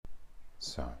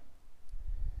So,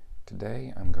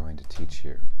 today I'm going to teach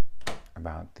you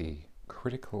about the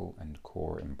critical and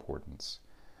core importance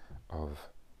of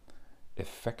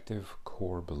effective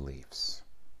core beliefs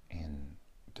in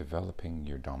developing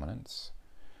your dominance,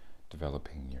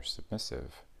 developing your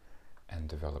submissive, and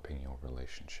developing your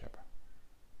relationship.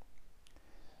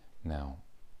 Now,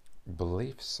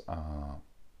 beliefs are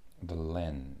the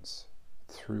lens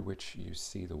through which you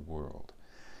see the world,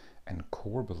 and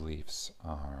core beliefs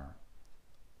are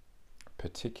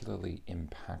particularly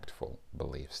impactful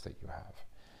beliefs that you have.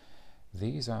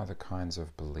 These are the kinds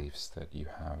of beliefs that you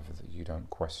have that you don't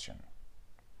question.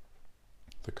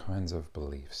 The kinds of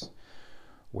beliefs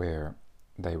where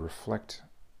they reflect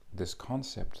this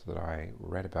concept that I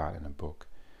read about in a book,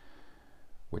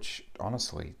 which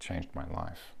honestly changed my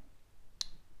life.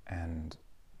 And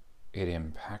it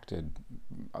impacted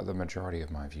the majority of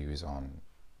my views on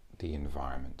the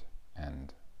environment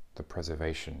and the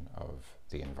preservation of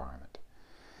the environment.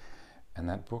 And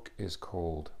that book is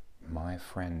called My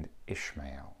Friend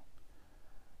Ishmael.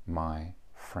 My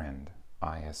Friend,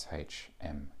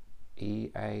 Ishmael,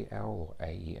 or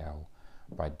Ael,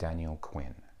 by Daniel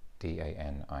Quinn,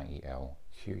 Daniel Quinn.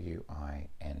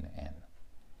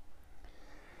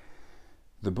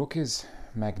 The book is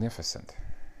magnificent.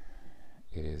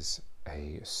 It is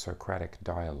a Socratic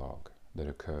dialogue that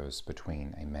occurs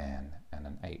between a man and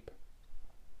an ape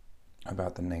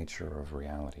about the nature of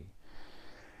reality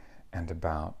and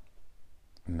about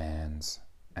man's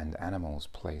and animals'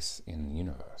 place in the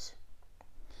universe.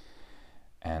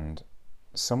 And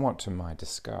somewhat to my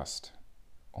disgust,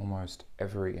 almost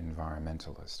every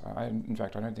environmentalist, in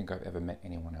fact, I don't think I've ever met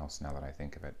anyone else, now that I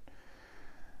think of it,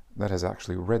 that has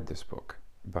actually read this book,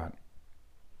 but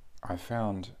I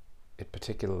found it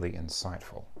particularly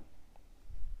insightful.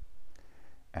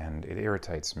 And it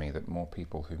irritates me that more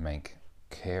people who make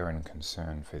care and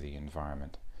concern for the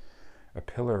environment a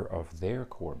pillar of their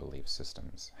core belief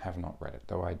systems have not read it,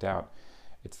 though I doubt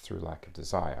it's through lack of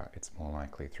desire. It's more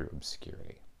likely through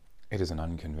obscurity. It is an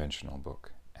unconventional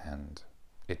book, and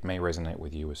it may resonate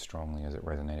with you as strongly as it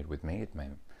resonated with me. It may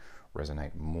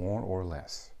resonate more or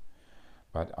less,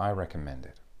 but I recommend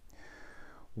it.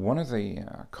 One of the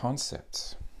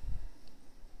concepts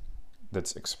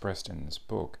that's expressed in this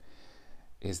book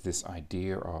is this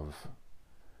idea of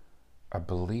a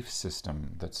belief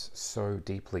system that's so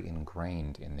deeply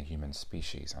ingrained in the human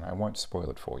species. And I won't spoil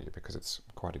it for you because it's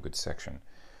quite a good section.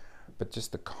 But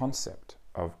just the concept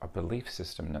of a belief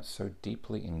system that's so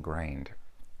deeply ingrained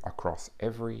across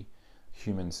every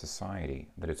human society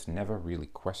that it's never really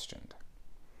questioned.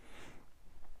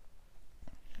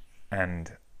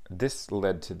 And this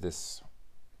led to this,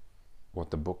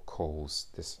 what the book calls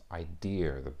this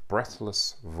idea, the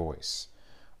breathless voice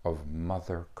of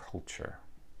mother culture.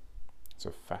 It's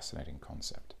a fascinating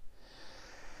concept.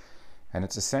 And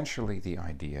it's essentially the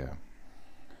idea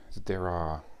that there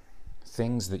are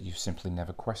things that you simply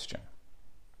never question,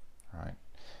 right?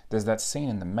 There's that scene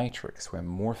in The Matrix where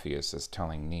Morpheus is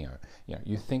telling Neo,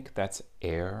 you think that's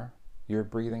air you're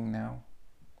breathing now?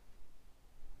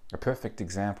 A perfect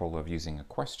example of using a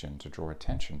question to draw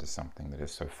attention to something that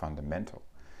is so fundamental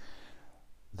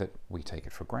that we take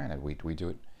it for granted. We do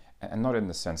it, and not in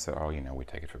the sense that, we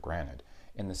take it for granted,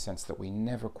 in the sense that we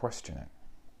never question it.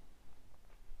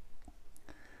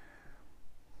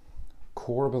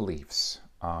 Core beliefs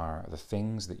are the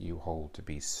things that you hold to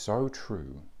be so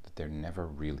true that they're never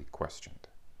really questioned.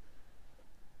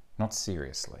 Not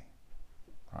seriously,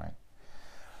 right?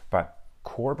 But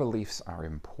core beliefs are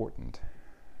important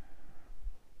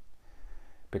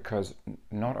because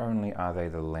not only are they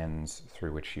the lens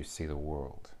through which you see the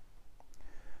world,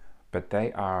 but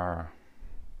they are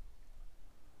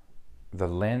the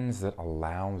lens that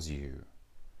allows you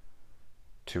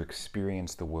to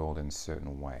experience the world in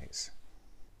certain ways.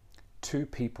 Two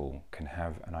people can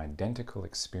have an identical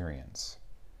experience,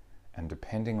 and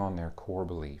depending on their core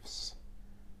beliefs,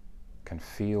 can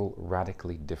feel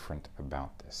radically different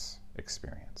about this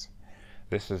experience.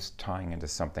 This is tying into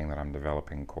something that I'm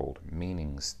developing called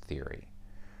meanings theory,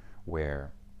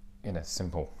 where, in a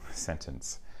simple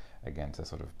sentence, again, to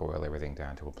sort of boil everything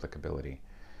down to applicability,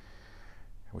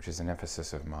 which is an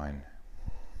emphasis of mine,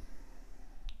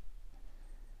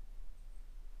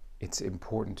 it's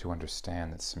important to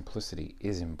understand that simplicity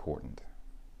is important.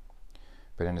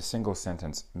 But in a single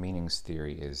sentence, meanings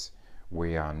theory is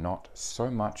we are not so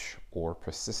much or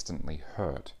persistently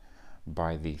hurt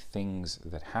by the things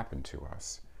that happen to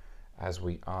us as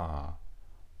we are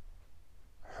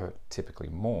hurt typically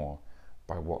more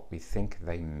by what we think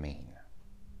they mean.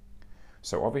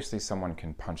 So obviously someone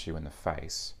can punch you in the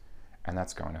face and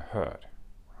that's going to hurt,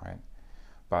 right?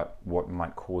 but what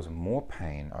might cause more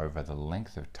pain over the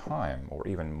length of time, or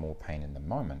even more pain in the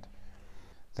moment,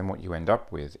 then what you end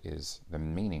up with is the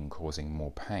meaning causing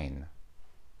more pain,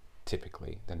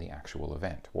 typically, than the actual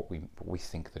event, what we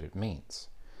think that it means.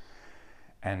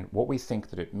 And what we think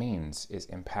that it means is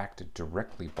impacted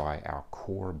directly by our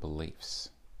core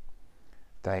beliefs.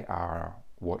 They are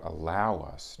what allow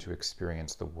us to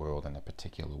experience the world in a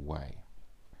particular way.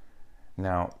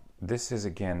 Now, this is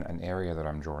again an area that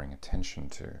I'm drawing attention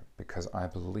to because I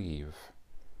believe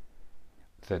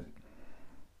that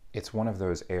it's one of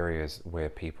those areas where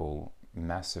people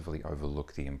massively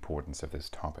overlook the importance of this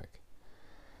topic,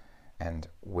 and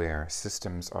where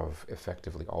systems of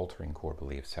effectively altering core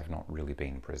beliefs have not really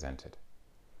been presented.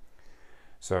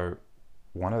 So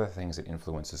one of the things that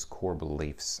influences core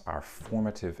beliefs are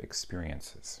formative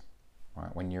experiences.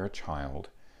 Right? When you're a child,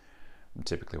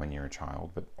 typically when you're a child,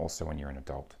 but also when you're an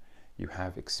adult, you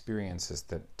have experiences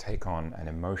that take on an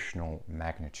emotional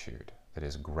magnitude that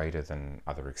is greater than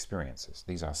other experiences.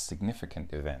 These are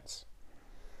significant events.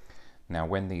 Now,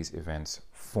 when these events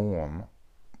form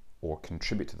or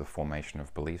contribute to the formation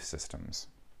of belief systems,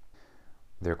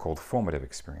 they're called formative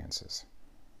experiences.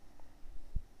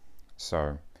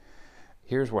 So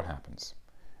here's what happens.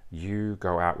 You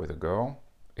go out with a girl,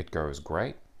 it goes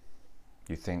great.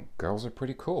 You think girls are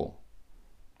pretty cool.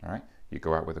 All right? You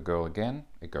go out with a girl again,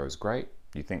 it goes great.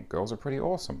 You think girls are pretty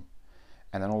awesome.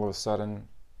 And then all of a sudden,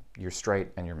 you're straight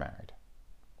and you're married.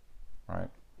 Right?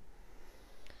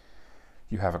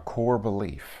 You have a core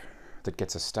belief that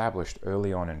gets established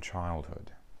early on in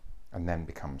childhood and then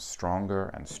becomes stronger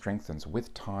and strengthens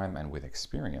with time and with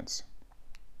experience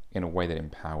in a way that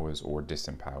empowers or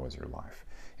disempowers your life,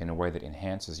 in a way that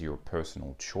enhances your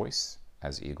personal choice,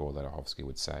 as Igor Ledochowski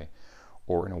would say,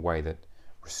 or in a way that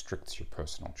restricts your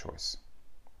personal choice.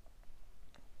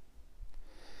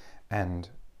 And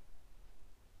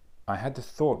I had the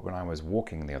thought when I was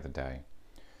walking the other day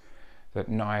that,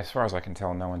 no, as far as I can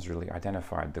tell, no one's really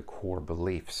identified the core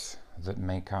beliefs that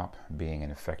make up being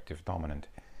an effective dominant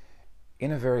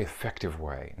in a very effective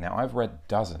way. Now, I've read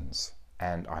dozens,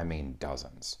 and I mean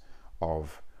dozens,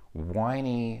 of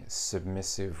whiny,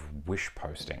 submissive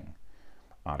wish-posting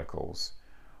articles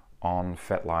on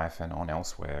FetLife and on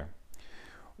elsewhere,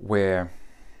 where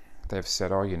they've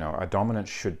said, oh, you know, a dominant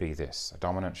should be this, a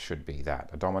dominant should be that,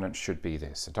 a dominant should be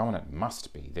this, a dominant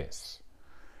must be this.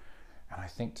 And I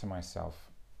think to myself,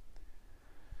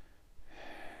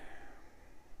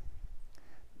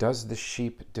 does the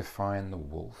sheep define the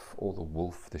wolf, or the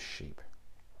wolf the sheep?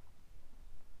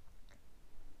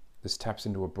 This taps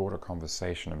into a broader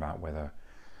conversation about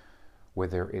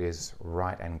whether it is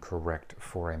right and correct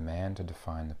for a man to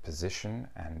define the position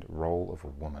and role of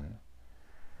a woman,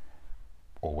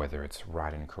 or whether it's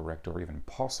right and correct or even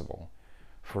possible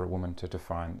for a woman to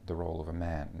define the role of a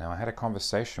man. Now, I had a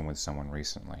conversation with someone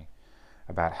recently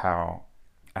about how,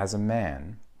 as a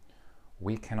man,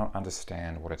 we cannot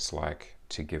understand what it's like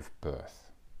to give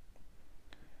birth.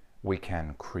 We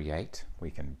can create, we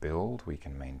can build, we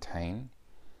can maintain,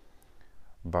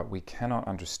 but we cannot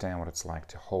understand what it's like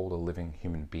to hold a living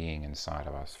human being inside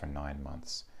of us for 9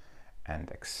 months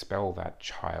and expel that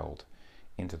child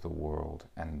into the world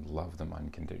and love them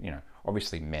unconditionally. You know,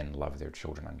 obviously men love their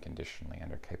children unconditionally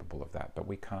and are capable of that, but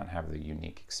we can't have the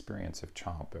unique experience of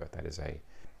childbirth. That is a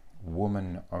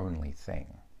woman-only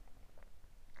thing.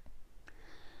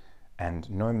 And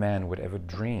no man would ever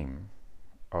dream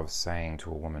of saying to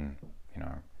a woman, you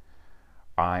know,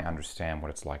 I understand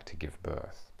what it's like to give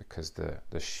birth, because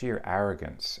the sheer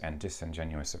arrogance and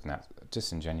disingenuousness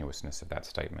of that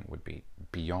statement would be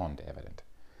beyond evident.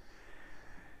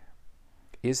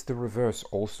 Is the reverse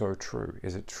also true?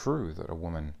 Is it true that a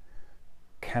woman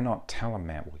cannot tell a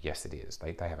man, well, yes it is,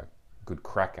 they have a good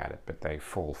crack at it, but they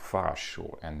fall far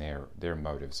short, and their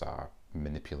motives are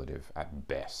manipulative at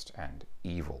best and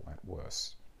evil at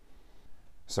worst.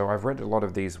 So I've read a lot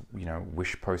of these, you know,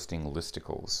 wish-posting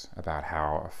listicles about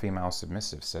how a female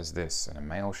submissive says this, and a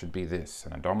male should be this,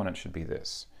 and a dominant should be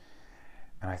this.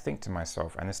 And I think to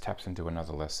myself, and this taps into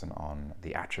another lesson on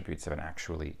the attributes of an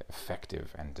actually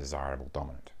effective and desirable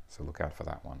dominant. So look out for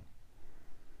that one.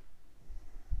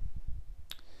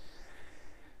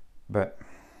 But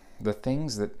the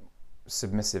things that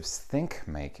submissives think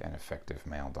make an effective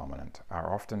male dominant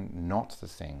are often not the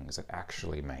things that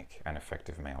actually make an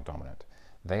effective male dominant.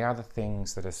 They are the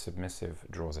things that a submissive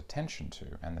draws attention to,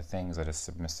 and the things that a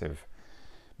submissive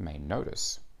may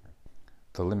notice.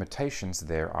 The limitations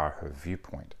there are her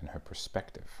viewpoint and her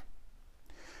perspective.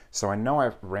 So I know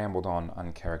I've rambled on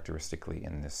uncharacteristically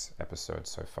in this episode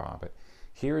so far, but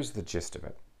here is the gist of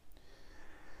it.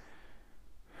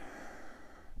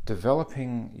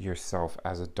 Developing yourself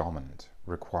as a dominant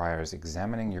requires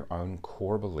examining your own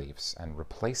core beliefs and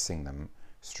replacing them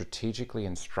strategically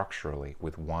and structurally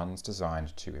with ones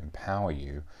designed to empower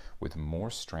you with more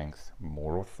strength,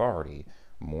 more authority,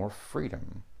 more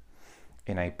freedom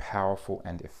in a powerful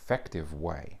and effective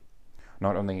way.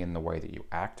 Not only in the way that you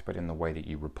act, but in the way that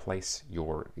you replace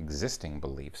your existing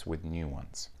beliefs with new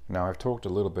ones. Now, I've talked a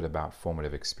little bit about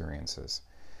formative experiences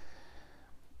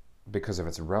because of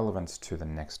its relevance to the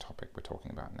next topic we're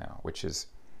talking about now, which is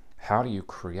how do you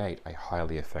create a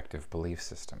highly effective belief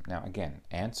system? Now, again,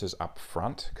 answers up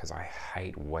front, because I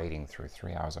hate waiting through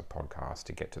 3 hours of podcast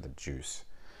to get to the juice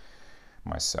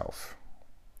myself.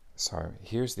 So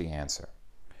here's the answer.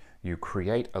 You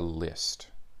create a list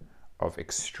of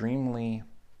extremely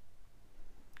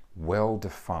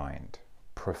well-defined,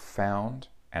 profound,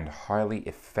 and highly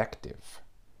effective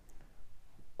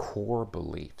core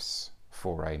beliefs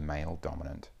for a male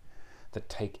dominant that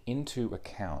take into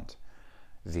account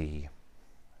the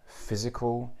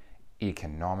physical,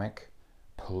 economic,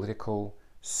 political,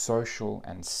 social,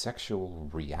 and sexual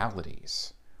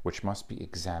realities which must be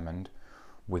examined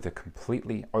with a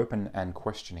completely open and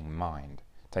questioning mind,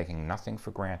 taking nothing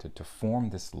for granted, to form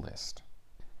this list.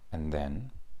 And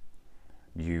then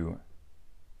you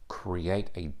create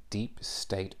a deep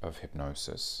state of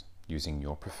hypnosis using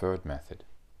your preferred method.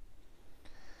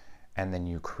 And then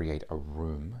you create a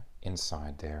room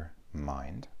inside their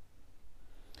mind.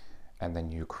 And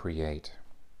then you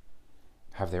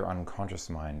have their unconscious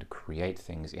mind create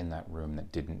things in that room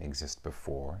that didn't exist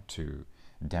before to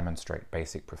demonstrate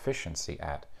basic proficiency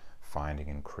at finding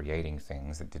and creating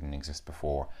things that didn't exist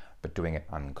before, but doing it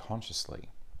unconsciously.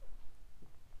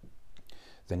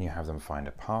 Then you have them find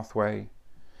a pathway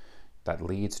that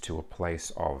leads to a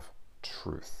place of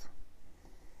truth.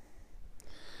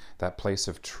 That place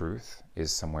of truth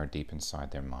is somewhere deep inside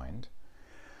their mind.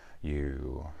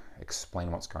 You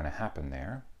explain what's going to happen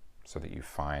there so that you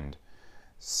find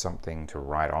something to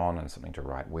write on and something to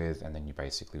write with, and then you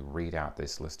basically read out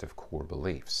this list of core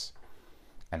beliefs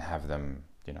and have them,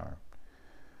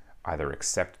 either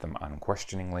accept them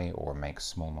unquestioningly or make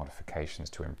small modifications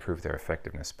to improve their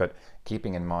effectiveness, but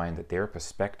keeping in mind that their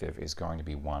perspective is going to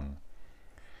be one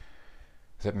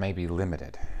that may be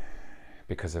limited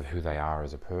because of who they are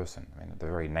as a person. I mean, the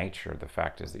very nature of the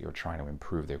fact is that you're trying to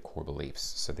improve their core beliefs,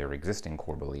 so their existing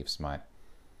core beliefs might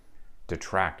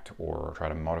detract or try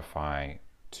to modify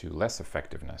to less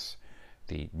effectiveness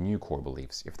the new core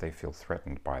beliefs if they feel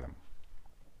threatened by them.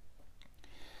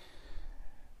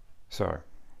 So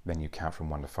then you count from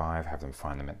 1 to 5, have them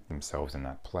find themselves in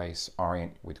that place,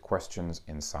 orient with questions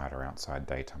inside or outside,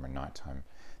 daytime or nighttime.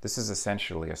 This is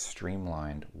essentially a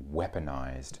streamlined,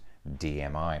 weaponized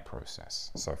DMI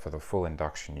process. So for the full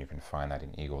induction, you can find that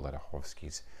in Igor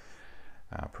Ledachovsky's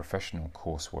professional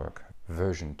coursework,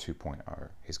 version 2.0,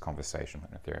 his conversation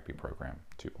hypnotherapy program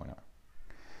 2.0,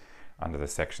 under the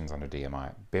sections under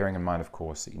DMI. Bearing in mind, of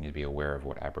course, that you need to be aware of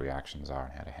what abreactions are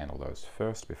and how to handle those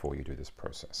first before you do this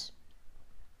process.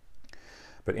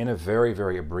 But in a very,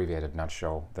 very abbreviated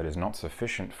nutshell that is not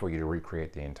sufficient for you to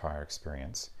recreate the entire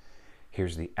experience,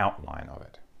 here's the outline of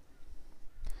it.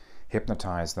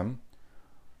 Hypnotize them,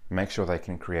 make sure they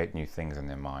can create new things in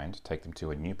their mind, take them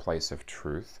to a new place of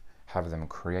truth, have them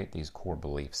create these core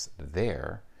beliefs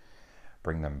there,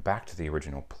 bring them back to the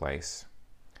original place,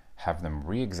 have them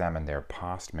re-examine their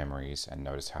past memories and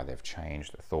notice how they've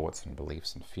changed, the thoughts and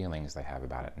beliefs and feelings they have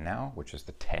about it now, which is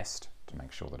the test to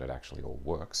make sure that it actually all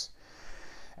works.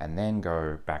 And then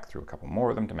go back through a couple more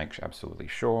of them to make absolutely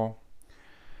sure.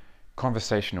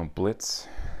 Conversational blitz,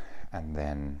 and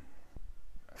then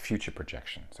future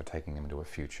projection. So taking them to a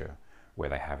future where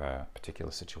they have a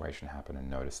particular situation happen and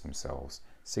notice themselves,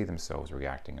 see themselves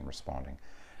reacting and responding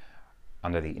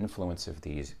under the influence of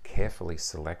these carefully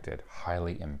selected,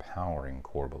 highly empowering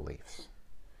core beliefs.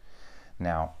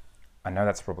 Now, I know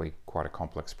that's probably quite a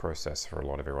complex process for a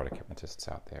lot of erotic hypnotists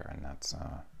out there, and that's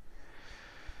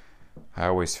I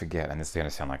always forget, and this is going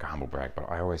to sound like a humble brag,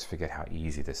 but I always forget how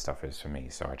easy this stuff is for me,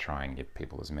 so I try and give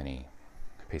people as many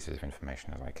pieces of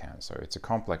information as I can. So it's a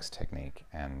complex technique,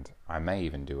 and I may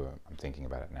even I'm thinking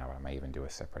about it now, but I may even do a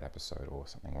separate episode or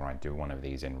something where I do one of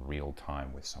these in real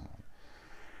time with someone,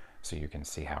 so you can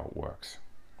see how it works.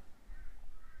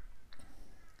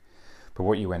 But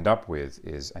what you end up with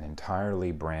is an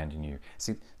entirely brand new...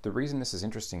 See, the reason this is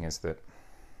interesting is that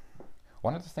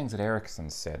one of the things that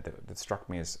Erickson said that struck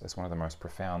me as one of the most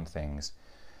profound things,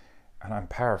 and I'm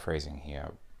paraphrasing here,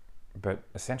 but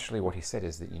essentially what he said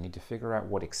is that you need to figure out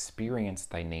what experience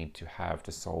they need to have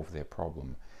to solve their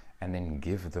problem, and then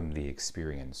give them the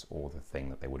experience or the thing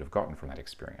that they would have gotten from that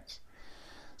experience.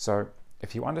 So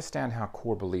If you understand how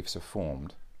core beliefs are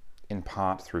formed, in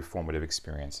part through formative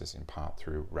experiences, in part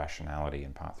through rationality,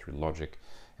 in part through logic,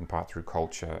 in part through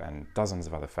culture and dozens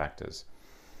of other factors,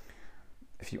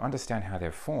 if you understand how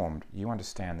they're formed, you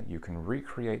understand that you can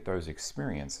recreate those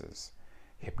experiences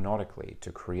hypnotically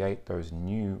to create those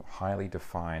new, highly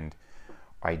defined,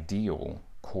 ideal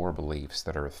core beliefs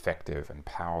that are effective and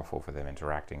powerful for them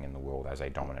interacting in the world as a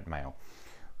dominant male.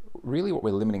 Really what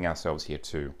we're limiting ourselves here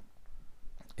to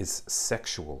is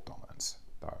sexual dominance,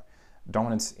 though.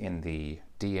 Dominance in the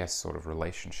DS sort of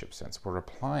relationship sense. We're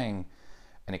applying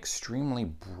an extremely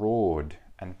broad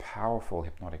and powerful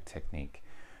hypnotic technique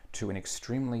to an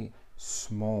extremely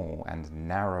small and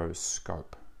narrow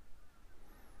scope.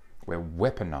 We're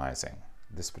weaponizing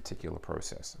this particular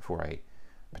process for a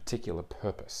particular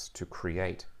purpose, to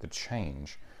create the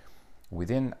change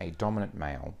within a dominant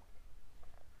male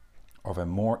of a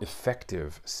more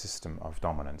effective system of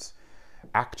dominance,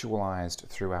 actualized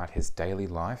throughout his daily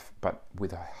life, but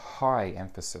with a high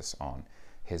emphasis on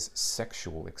his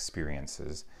sexual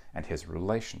experiences and his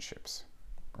relationships,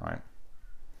 right?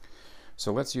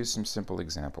 So let's use some simple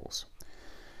examples.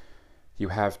 You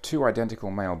have two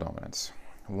identical male dominants.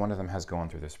 One of them has gone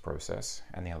through this process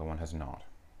and the other one has not.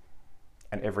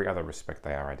 And every other respect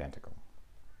they are identical,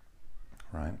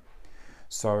 right?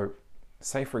 So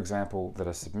say, for example, that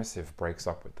a submissive breaks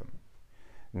up with them.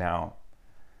 Now,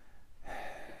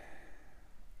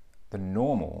 the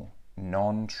normal,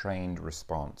 non-trained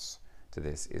response to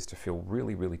this is to feel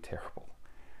really, really terrible,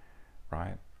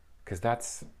 right? Because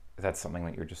that's something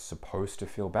that you're just supposed to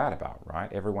feel bad about,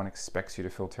 right? Everyone expects you to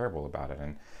feel terrible about it.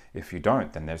 And if you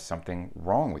don't, then there's something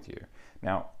wrong with you.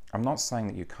 Now, I'm not saying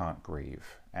that you can't grieve.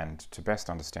 And to best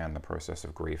understand the process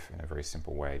of grief in a very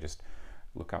simple way, just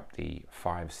look up the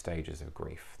 5 stages of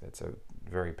grief. That's a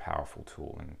very powerful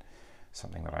tool and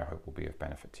something that I hope will be of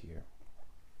benefit to you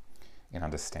in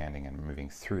understanding and moving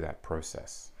through that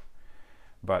process.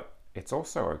 But it's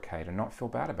also okay to not feel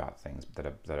bad about things that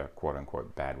are quote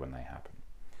unquote bad when they happen.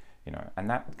 You know, and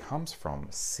that comes from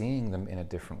seeing them in a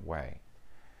different way.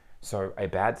 So a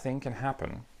bad thing can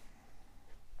happen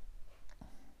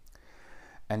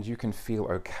and you can feel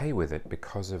okay with it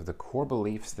because of the core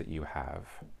beliefs that you have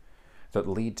that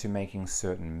lead to making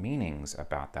certain meanings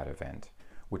about that event,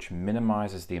 which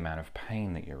minimizes the amount of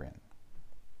pain that you're in.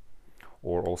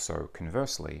 Or also,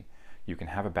 conversely, you can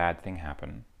have a bad thing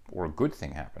happen or a good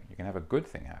thing happen. You can have a good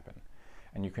thing happen.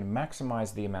 And you can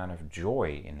maximize the amount of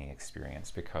joy in the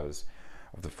experience because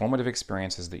of the formative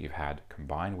experiences that you've had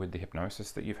combined with the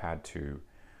hypnosis that you've had to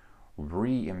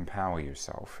re-empower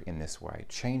yourself in this way,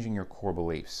 changing your core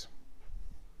beliefs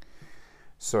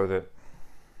so that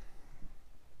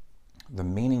the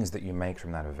meanings that you make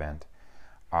from that event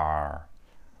are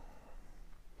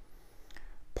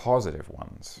positive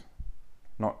ones.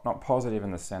 Not positive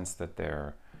in the sense that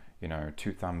they're,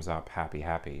 2 thumbs up,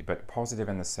 happy, but positive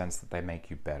in the sense that they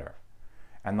make you better.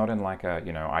 And not in like a,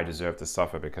 I deserve to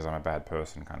suffer because I'm a bad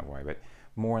person kind of way, but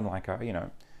more in like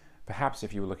a, perhaps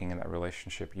if you were looking at that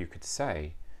relationship, you could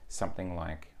say something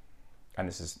like, and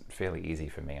this is fairly easy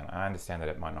for me, and I understand that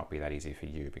it might not be that easy for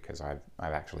you because I've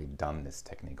actually done this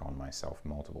technique on myself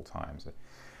multiple times.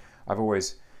 I've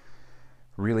always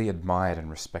really admired and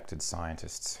respected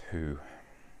scientists who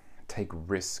take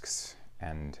risks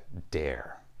and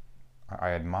dare.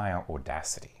 I admire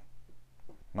audacity.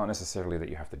 Not necessarily that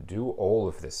you have to do all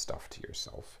of this stuff to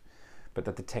yourself, but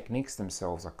that the techniques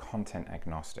themselves are content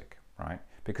agnostic, right?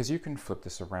 Because you can flip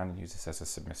this around and use this as a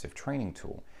submissive training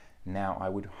tool. Now, I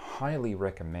would highly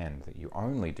recommend that you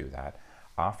only do that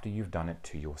after you've done it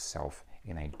to yourself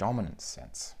in a dominant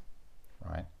sense,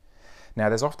 right? Now,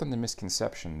 there's often the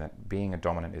misconception that being a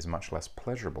dominant is much less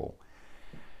pleasurable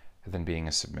than being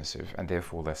a submissive and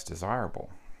therefore less desirable,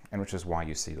 and which is why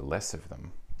you see less of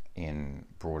them in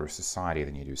broader society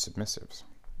than you do submissives.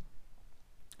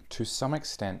 To some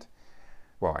extent,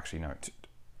 well, actually no,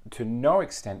 to no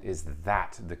extent is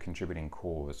that the contributing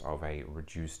cause of a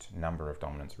reduced number of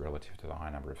dominants relative to the high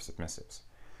number of submissives.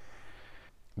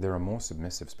 There are more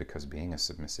submissives because being a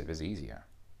submissive is easier.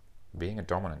 Being a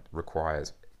dominant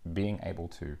requires being able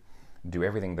to do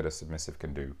everything that a submissive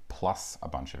can do, plus a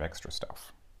bunch of extra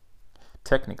stuff.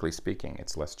 Technically speaking,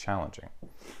 it's less challenging.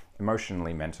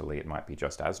 Emotionally, mentally, it might be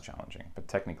just as challenging, but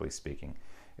technically speaking,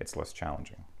 it's less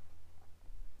challenging.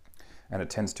 And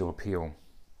it tends to appeal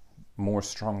more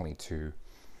strongly to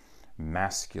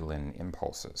masculine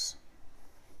impulses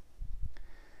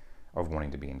of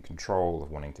wanting to be in control, of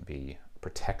wanting to be a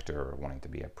protector, of wanting to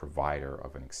be a provider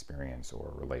of an experience or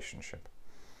a relationship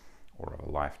or of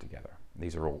a life together.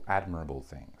 These are all admirable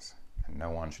things, and no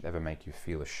one should ever make you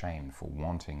feel ashamed for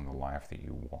wanting the life that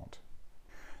you want.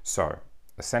 So,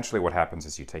 essentially what happens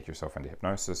is you take yourself into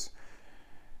hypnosis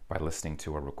by listening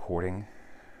to a recording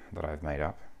that I've made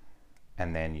up,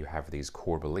 and then you have these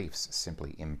core beliefs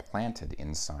simply implanted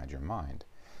inside your mind.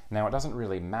 Now, it doesn't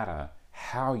really matter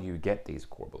how you get these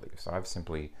core beliefs. I've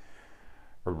simply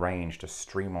arranged a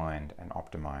streamlined and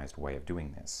optimized way of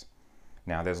doing this.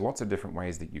 Now, there's lots of different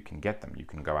ways that you can get them. You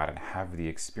can go out and have the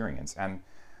experience. And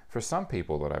for some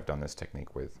people that I've done this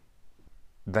technique with,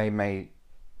 they may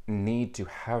need to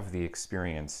have the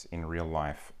experience in real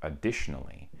life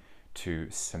additionally to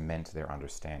cement their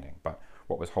understanding. But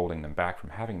what was holding them back from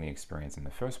having the experience in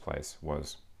the first place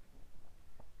was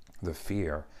the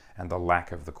fear and the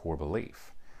lack of the core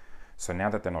belief. So now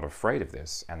that they're not afraid of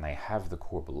this and they have the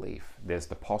core belief, there's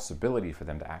the possibility for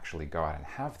them to actually go out and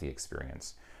have the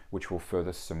experience, which will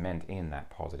further cement in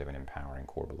that positive and empowering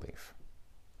core belief.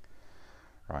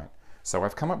 Right? So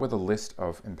I've come up with a list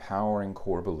of empowering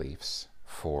core beliefs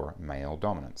for male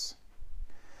dominance.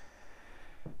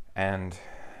 And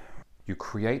you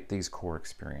create these core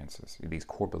experiences, these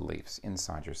core beliefs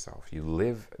inside yourself. You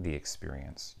live the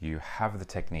experience. You have the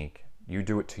technique. You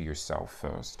do it to yourself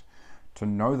first, to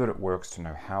know that it works, to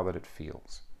know how that it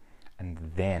feels. And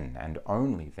then, and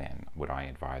only then, would I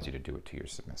advise you to do it to your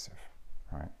submissive,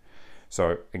 right?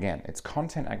 So again, it's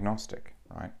content agnostic,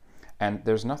 right? And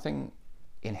there's nothing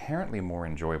inherently more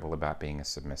enjoyable about being a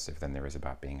submissive than there is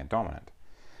about being a dominant.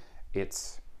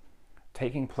 It's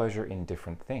taking pleasure in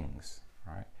different things,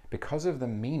 right? Because of the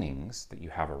meanings that you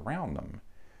have around them,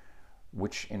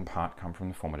 which in part come from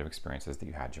the formative experiences that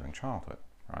you had during childhood,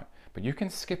 right? But you can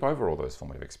skip over all those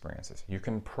formative experiences. You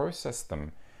can process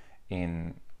them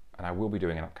in, and I will be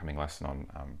doing an upcoming lesson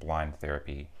on blind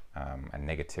therapy and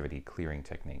negativity clearing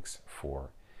techniques for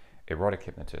erotic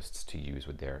hypnotists to use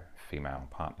with their female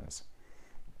partners.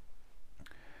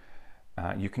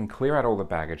 You can clear out all the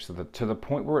baggage to the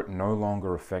point where it no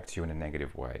longer affects you in a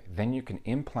negative way. Then you can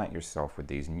implant yourself with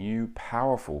these new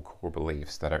powerful core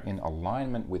beliefs that are in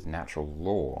alignment with natural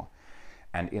law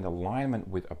and in alignment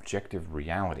with objective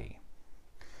reality,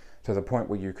 to the point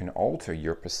where you can alter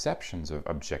your perceptions of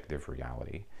objective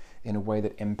reality in a way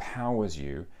that empowers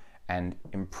you and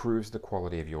improves the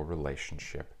quality of your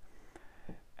relationship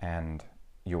and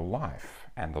your life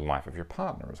and the life of your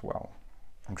partner as well.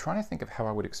 I'm trying to think of how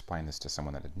I would explain this to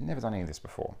someone that had never done any of this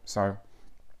before. So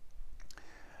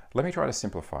let me try to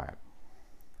simplify it,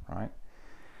 right?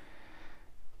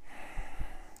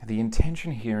 The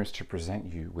intention here is to present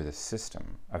you with a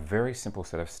system, a very simple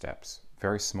set of steps,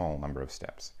 very small number of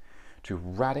steps, to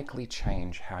radically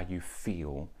change how you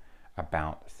feel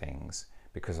about things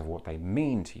because of what they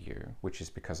mean to you, which is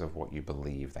because of what you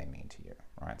believe they mean to you,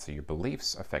 right? So your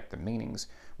beliefs affect the meanings,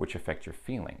 which affect your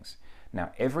feelings.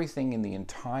 Now, everything in the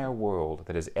entire world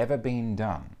that has ever been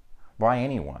done by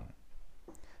anyone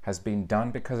has been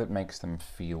done because it makes them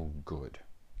feel good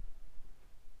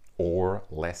or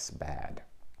less bad,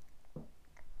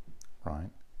 right?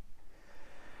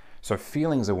 So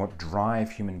feelings are what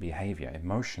drive human behavior.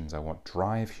 Emotions are what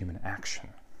drive human action.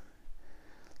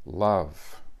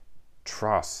 Love,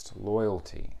 trust,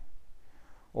 loyalty,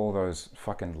 all those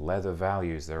fucking leather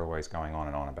values they're always going on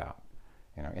and on about,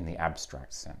 you know, in the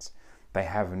abstract sense. They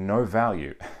have no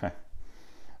value.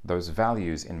 Those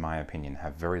values, in my opinion,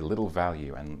 have very little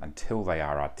value until they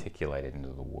are articulated into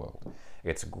the world.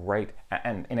 It's great,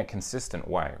 and in a consistent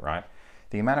way, right?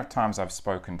 The amount of times I've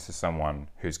spoken to someone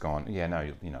who's gone, yeah,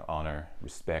 no, you know, honor,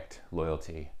 respect,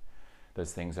 loyalty,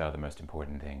 those things are the most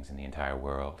important things in the entire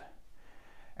world.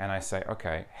 And I say,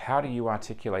 okay, how do you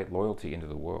articulate loyalty into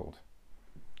the world?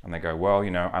 And they go, well,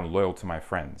 you know, I'm loyal to my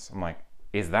friends. I'm like,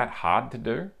 is that hard to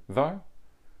do, though?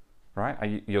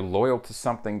 Right? You're loyal to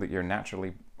something that you're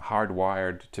naturally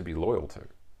hardwired to be loyal to,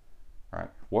 right?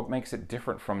 What makes it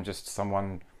different from just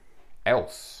someone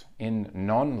else in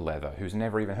non-leather who's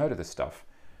never even heard of this stuff,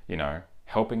 you know,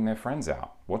 helping their friends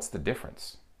out? What's the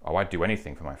difference? Oh, I'd do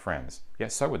anything for my friends. Yeah,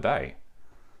 so would they.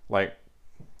 Like,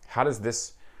 how does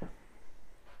this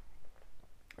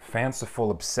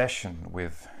fanciful obsession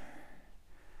with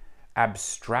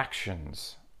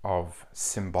abstractions of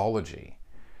symbology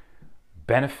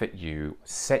benefit you,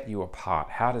 set you apart?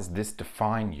 How does this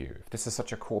define you? If this is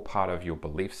such a core part of your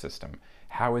belief system,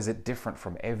 how is it different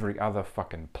from every other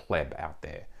fucking pleb out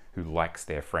there who likes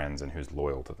their friends and who's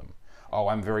loyal to them? Oh,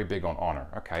 I'm very big on honor.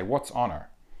 Okay, what's honor?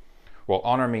 Well,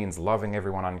 honor means loving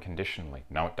everyone unconditionally.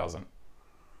 No, it doesn't.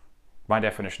 My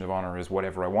definition of honor is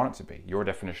whatever I want it to be. Your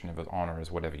definition of honor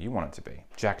is whatever you want it to be.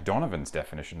 Jack Donovan's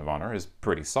definition of honor is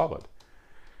pretty solid,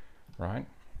 right?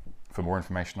 For more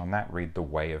information on that, read The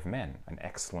Way of Men, an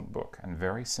excellent book and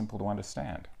very simple to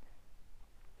understand,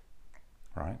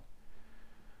 right?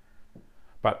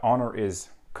 But honor is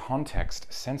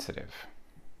context sensitive.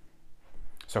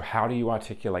 So how do you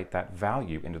articulate that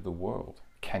value into the world?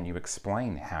 Can you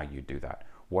explain how you do that?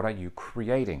 What are you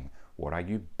creating? What are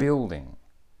you building?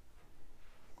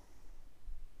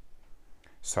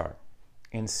 So,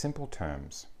 in simple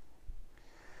terms,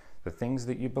 the things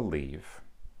that you believe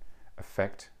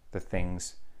affect the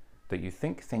things that you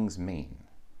think things mean,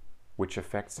 which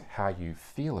affects how you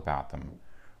feel about them,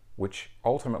 which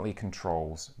ultimately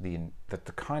controls the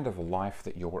kind of life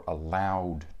that you're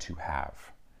allowed to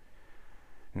have.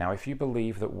 Now, if you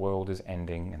believe that world is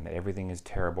ending and that everything is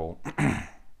terrible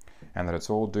and that it's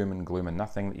all doom and gloom and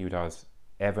nothing that you do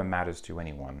ever matters to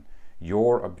anyone,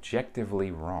 you're objectively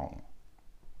wrong,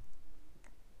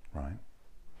 right?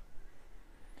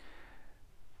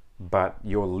 But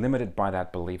you're limited by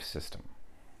that belief system.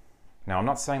 Now, I'm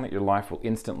not saying that your life will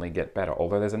instantly get better,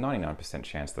 although there's a 99%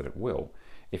 chance that it will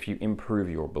if you improve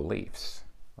your beliefs,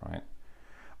 right?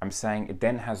 I'm saying it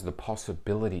then has the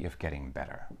possibility of getting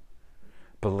better.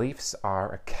 Beliefs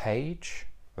are a cage,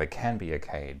 they can be a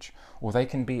cage, or they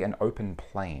can be an open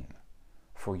plain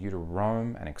for you to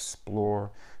roam and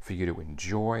explore, for you to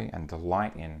enjoy and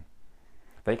delight in.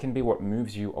 They can be what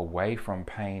moves you away from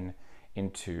pain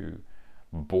into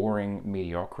boring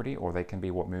mediocrity, or they can be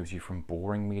what moves you from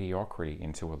boring mediocrity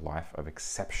into a life of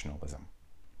exceptionalism,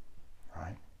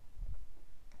 right?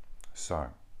 So,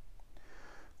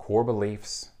 core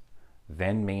beliefs,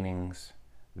 then meanings,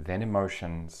 then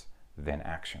emotions, then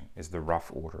action is the rough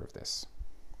order of this.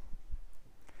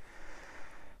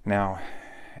 Now,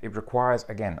 it requires,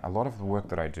 again, a lot of the work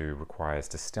that I do requires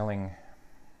distilling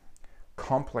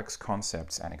complex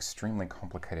concepts and extremely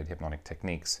complicated hypnotic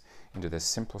techniques into the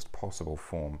simplest possible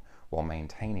form while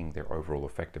maintaining their overall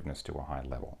effectiveness to a high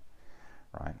level,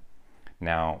 right?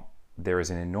 Now, there is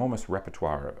an enormous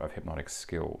repertoire of hypnotic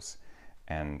skills,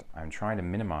 and I'm trying to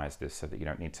minimize this so that you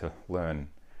don't need to learn,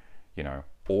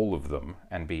 all of them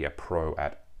and be a pro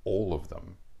at all of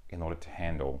them in order to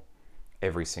handle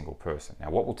every single person. Now,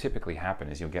 what will typically happen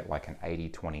is you'll get like an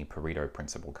 80-20 Pareto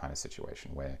principle kind of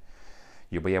situation where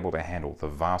you'll be able to handle the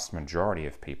vast majority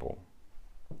of people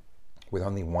with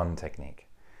only one technique.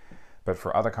 But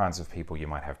for other kinds of people, you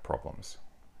might have problems,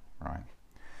 right?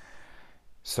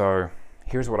 So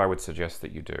here's what I would suggest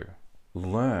that you do.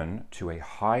 Learn to a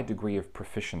high degree of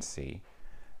proficiency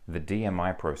the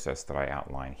DMI process that I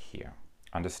outline here.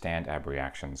 Understand ab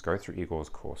reactions, go through Igor's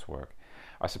coursework.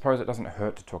 I suppose it doesn't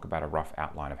hurt to talk about a rough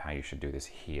outline of how you should do this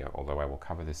here, although I will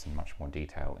cover this in much more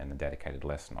detail in the dedicated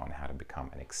lesson on how to become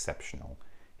an exceptional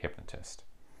hypnotist.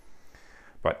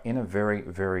 But in a very,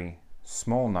 very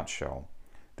small nutshell,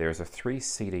 there's a 3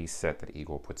 CD set that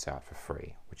Igor puts out for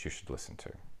free, which you should listen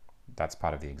to. That's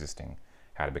part of the existing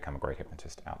How to Become a Great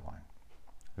Hypnotist outline.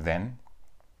 Then,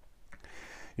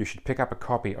 you should pick up a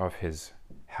copy of his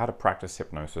How to Practice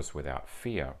Hypnosis Without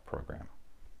Fear program.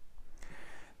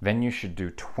 Then you should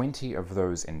do 20 of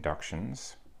those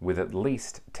inductions with at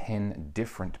least 10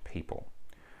 different people.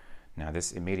 Now,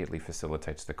 this immediately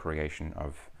facilitates the creation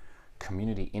of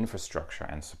community infrastructure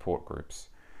and support groups.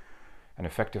 An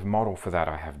effective model for that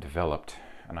I have developed,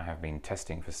 and I have been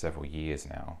testing for several years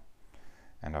now,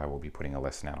 and I will be putting a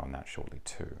lesson out on that shortly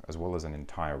too, as well as an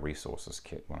entire resources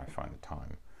kit when I find the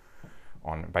time,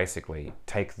 on basically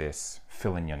take this,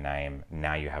 fill in your name,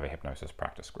 now you have a hypnosis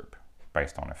practice group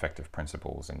based on effective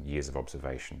principles and years of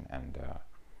observation and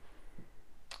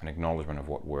an acknowledgement of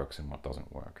what works and what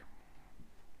doesn't work.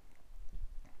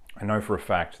 I know for a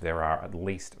fact there are at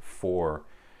least 4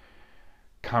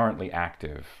 currently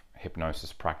active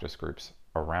hypnosis practice groups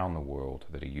around the world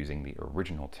that are using the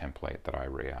original template that I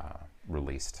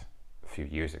released a few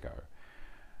years ago.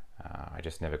 I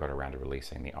just never got around to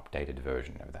releasing the updated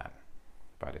version of that,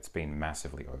 but it's been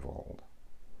massively overhauled.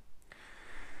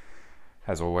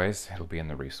 As always, it'll be in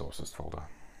the resources folder.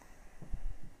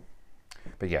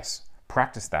 But yes,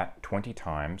 practice that 20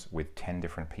 times with 10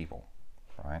 different people,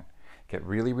 right? Get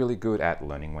really, really good at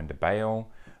learning when to bail,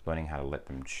 learning how to let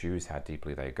them choose how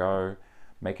deeply they go.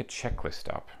 Make a checklist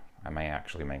up. I may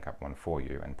actually make up one for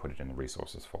you and put it in the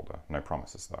resources folder. No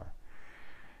promises though.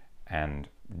 And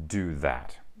do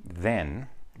that. Then,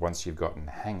 once you've gotten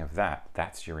the hang of that,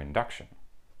 that's your induction,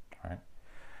 right?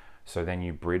 So then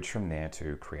you bridge from there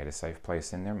to create a safe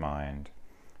place in their mind,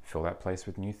 fill that place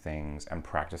with new things, and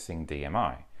practicing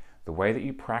DMI. The way that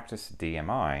you practice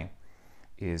DMI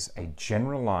is a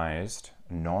generalized,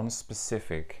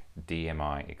 non-specific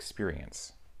DMI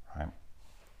experience, right?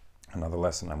 Another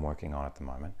lesson I'm working on at the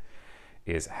moment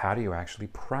is how do you actually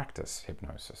practice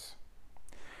hypnosis?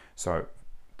 So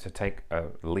to take a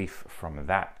leaf from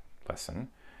that lesson,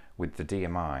 with the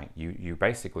DMI, you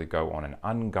basically go on an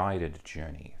unguided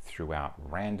journey throughout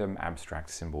random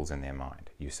abstract symbols in their mind.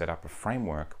 You set up a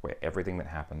framework where everything that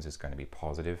happens is going to be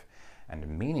positive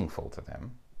and meaningful to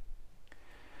them.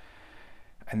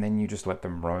 And then you just let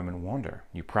them roam and wander.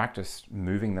 You practice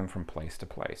moving them from place to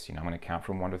place. I'm going to count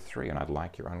from 1 to 3, and I'd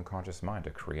like your unconscious mind to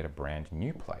create a brand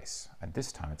new place. And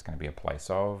this time it's going to be a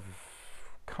place of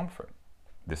comfort.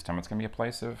 This time it's going to be a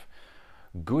place of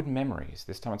good memories.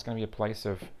 This time it's going to be a place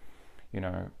of,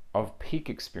 of peak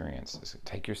experiences.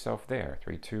 Take yourself there.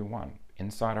 3, 2, 1.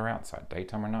 Inside or outside,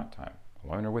 daytime or nighttime,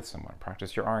 alone or with someone.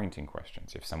 Practice your orienting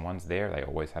questions. If someone's there, they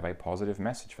always have a positive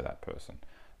message for that person.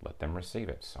 Let them receive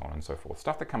it, so on and so forth.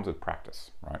 Stuff that comes with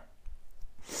practice, right?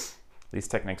 These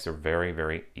techniques are very,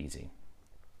 very easy,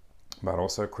 but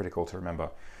also critical to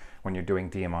remember. When you're doing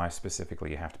DMI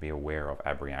specifically, you have to be aware of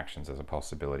abreactions as a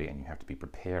possibility, and you have to be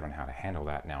prepared on how to handle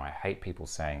that. Now, I hate people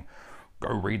saying, go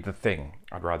read the thing.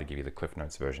 I'd rather give you the Cliff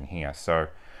Notes version here. So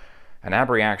an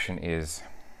abreaction is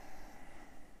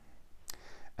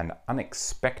an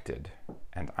unexpected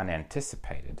and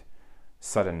unanticipated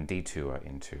sudden detour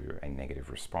into a negative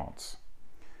response,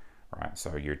 right?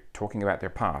 So you're talking about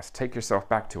their past. Take yourself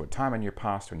back to a time in your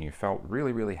past when you felt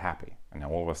really, really happy. And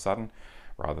now all of a sudden,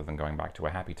 rather than going back to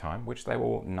a happy time, which they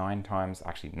will 99 times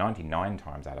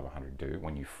out of 100 do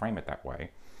when you frame it that way,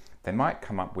 they might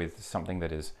come up with something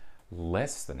that is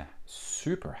less than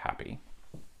super happy,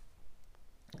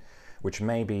 which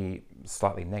may be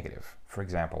slightly negative. For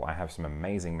example, I have some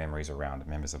amazing memories around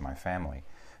members of my family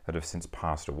that have since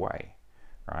passed away.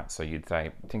 Right? So you'd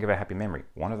say, think of a happy memory.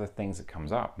 One of the things that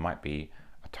comes up might be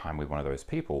a time with one of those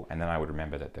people, and then I would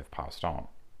remember that they've passed on,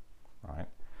 right?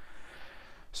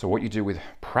 So what you do with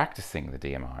practicing the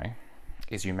DMI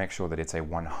is you make sure that it's a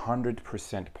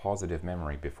 100% positive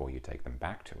memory before you take them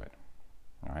back to it,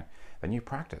 right? Then you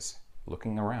practice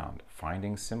looking around,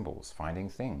 finding symbols, finding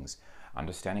things,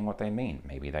 understanding what they mean.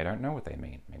 Maybe they don't know what they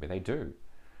mean. Maybe they do.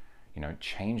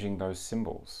 Changing those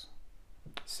symbols.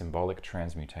 Symbolic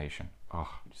transmutation. I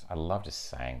love just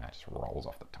saying that. It just rolls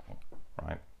off the tongue,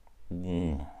 right?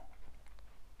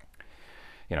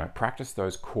 Practice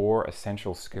those core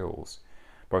essential skills,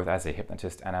 both as a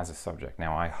hypnotist and as a subject.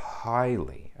 Now, I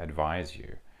highly advise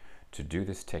you to do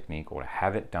this technique or to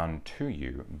have it done to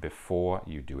you before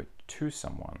you do it to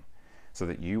someone, so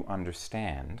that you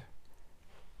understand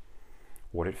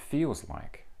what it feels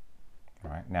like,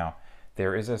 right? Now,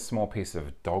 there is a small piece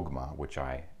of dogma which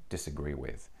I disagree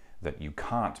with, that you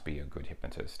can't be a good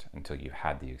hypnotist until you've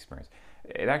had the experience.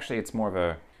 It's more of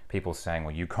a people saying,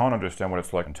 well, you can't understand what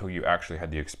it's like until you actually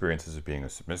had the experiences of being a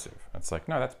submissive. It's like,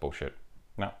 no, that's bullshit.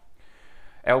 No.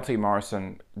 L.T.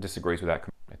 Morrison disagrees with that.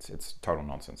 It's total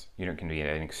nonsense. You can be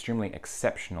an extremely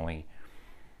exceptionally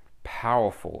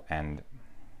powerful and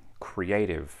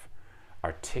creative,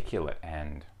 articulate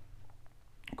and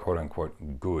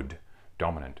quote-unquote good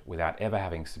dominant without ever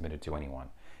having submitted to anyone.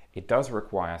 It does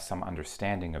require some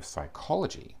understanding of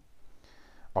psychology,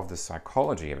 of the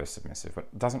psychology of a submissive, but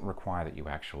it doesn't require that you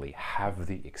actually have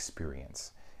the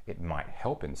experience. It might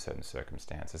help in certain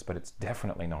circumstances, but it's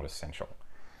definitely not essential.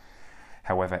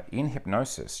 However, in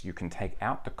hypnosis, you can take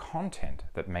out the content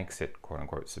that makes it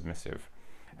quote-unquote submissive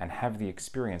and have the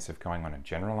experience of going on a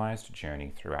generalized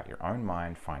journey throughout your own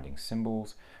mind, finding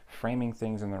symbols, framing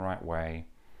things in the right way,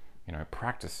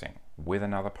 practicing with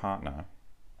another partner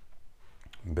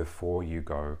before you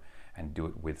go and do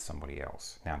it with somebody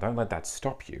else. Now, don't let that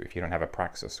stop you if you don't have a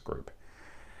praxis group.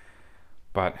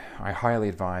 But I highly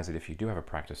advise that if you do have a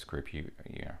practice group, you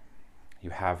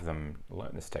have them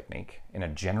learn this technique in a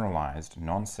generalized,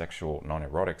 non-sexual,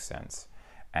 non-erotic sense.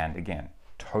 And again,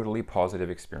 totally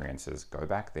positive experiences. Go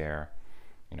back there,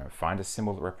 find a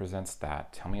symbol that represents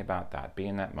that. Tell me about that. Be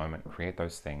in that moment. Create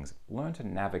those things. Learn to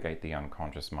navigate the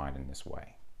unconscious mind in this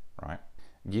way, right?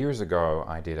 Years ago,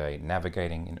 I did a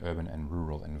Navigating in Urban and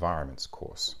Rural Environments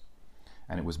course,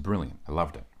 and it was brilliant. I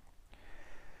loved it.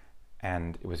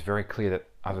 And it was very clear that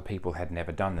other people had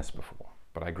never done this before,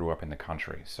 but I grew up in the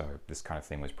country, so this kind of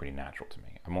thing was pretty natural to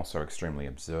me. I'm also extremely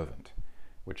observant,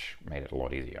 which made it a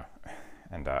lot easier.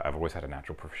 And I've always had a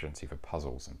natural proficiency for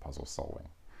puzzles and puzzle solving.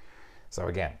 So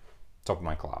again, top of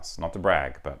my class. Not to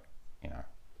brag, but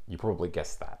you probably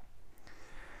guessed that.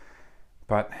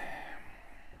 But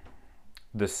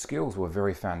the skills were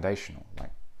very foundational.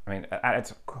 At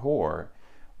its core,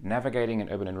 navigating in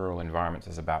urban and rural environments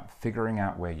is about figuring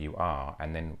out where you are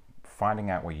and then finding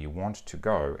out where you want to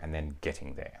go and then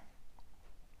getting there,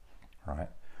 right?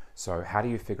 So how do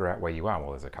you figure out where you are?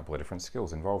 Well, there's a couple of different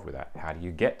skills involved with that. How do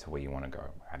you get to where you want to go?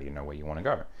 How do you know where you want to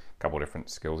go? A couple of different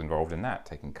skills involved in that,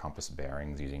 taking compass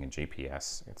bearings, using a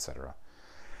GPS, etc.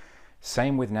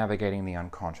 Same with navigating the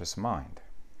unconscious mind,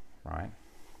 right?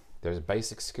 There's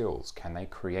basic skills. Can they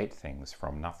create things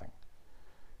from nothing?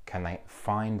 Can they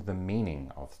find the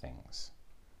meaning of things?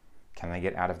 Can they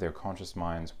get out of their conscious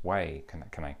mind's way? Can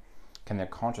their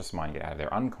conscious mind get out of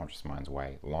their unconscious mind's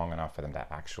way long enough for them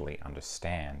to actually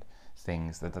understand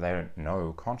things that they don't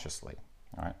know consciously,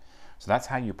 right? So that's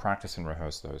how you practice and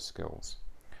rehearse those skills.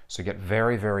 So get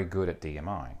very, very good at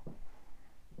DMI.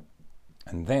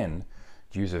 And then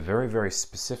use a very, very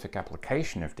specific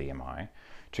application of DMI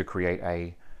to create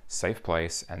a safe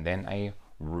place and then a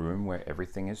room where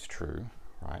everything is true,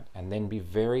 right? And then be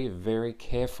very, very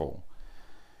careful.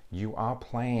 You are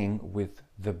playing with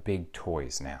the big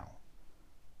toys now,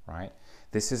 right?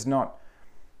 This is not,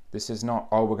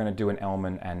 oh, we're going to do an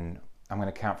Elman and I'm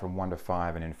going to count from 1 to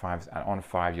 5, and on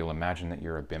 5 you'll imagine that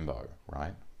you're a bimbo,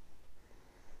 right?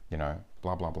 You know,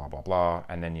 blah, blah, blah, blah, blah.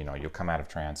 And then, you know, you'll come out of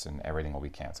trance and everything will be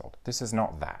cancelled. This is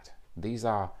not that. These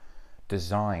are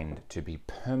designed to be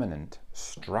permanent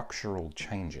structural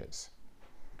changes.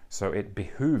 So it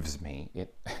behooves me,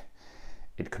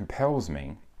 it compels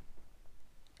me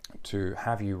to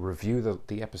have you review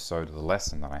the episode of the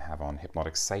lesson that I have on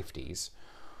hypnotic safeties,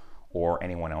 or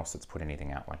anyone else that's put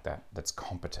anything out like that that's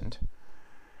competent.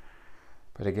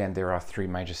 But again, there are 3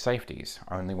 major safeties.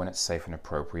 Only when it's safe and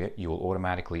appropriate, you will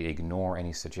automatically ignore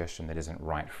any suggestion that isn't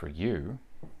right for you,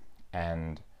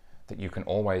 and that you can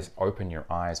always open your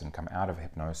eyes and come out of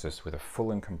hypnosis with a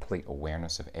full and complete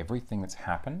awareness of everything that's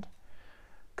happened,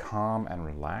 calm and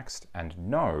relaxed, and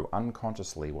know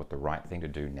unconsciously what the right thing to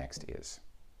do next is,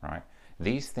 right?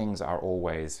 These things are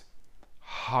always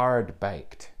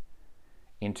hard-baked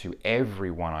into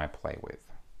everyone I play with,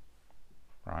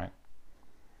 right?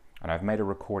 And I've made a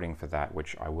recording for that,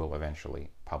 which I will eventually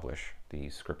publish the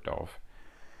script of,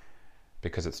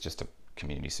 because it's just a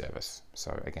community service.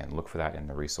 So again, look for that in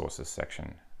the resources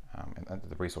section, in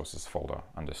the resources folder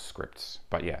under scripts.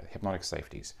 But yeah, hypnotic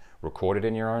safeties. Record it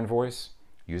in your own voice.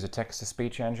 Use a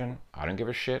text-to-speech engine. I don't give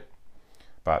a shit.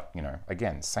 But, you know,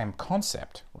 again, same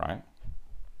concept, right?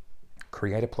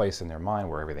 Create a place in their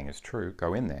mind where everything is true.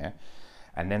 Go in there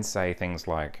and then say things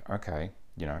like, okay,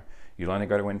 you know, you'll only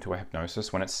go into a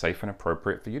hypnosis when it's safe and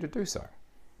appropriate for you to do so.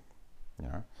 You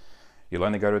know, you'll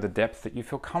only go to the depth that you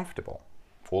feel comfortable.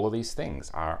 All of these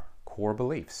things are core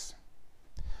beliefs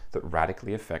that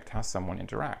radically affect how someone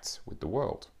interacts with the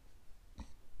world.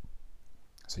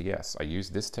 So yes, I use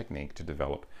this technique to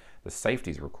develop the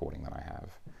safeties recording that I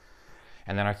have.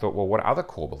 And then I thought, well, what other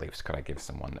core beliefs could I give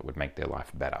someone that would make their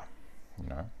life better? You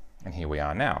know, and here we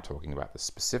are now talking about the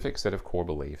specific set of core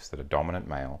beliefs that a dominant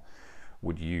male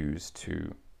would use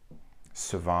to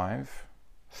survive,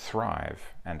 thrive,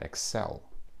 and excel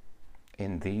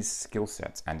in these skill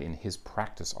sets and in his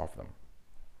practice of them.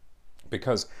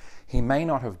 Because he may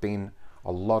not have been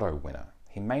a lotto winner.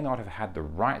 He may not have had the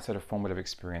right set of formative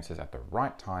experiences at the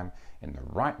right time, in the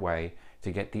right way,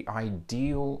 to get the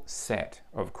ideal set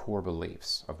of core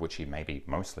beliefs, of which he may be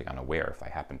mostly unaware if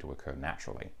they happen to occur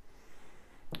naturally,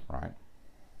 right?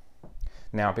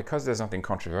 Now, because there's nothing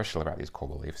controversial about these core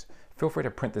beliefs, feel free to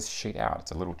print this sheet out.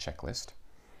 It's a little checklist.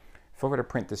 Feel free to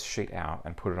print this sheet out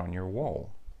and put it on your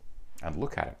wall and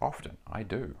look at it often. I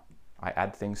do. I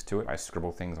add things to it. I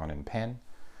scribble things on in pen,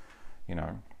 you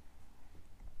know.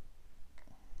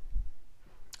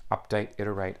 Update,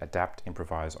 iterate, adapt,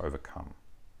 improvise, overcome.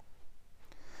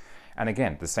 And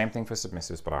again, the same thing for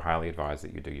submissives, but I highly advise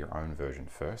that you do your own version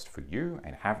first for you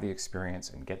and have the experience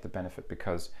and get the benefit,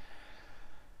 because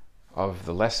of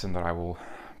the lesson that I will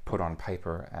put on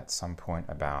paper at some point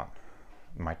about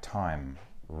my time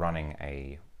running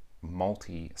a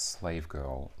multi-slave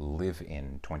girl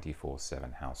live-in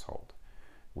 24/7 household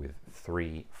with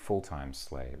 3 full-time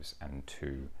slaves and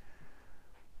 2,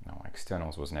 no,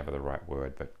 externals was never the right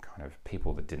word, but kind of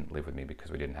people that didn't live with me because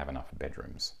we didn't have enough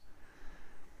bedrooms.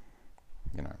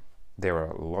 You know, there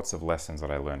are lots of lessons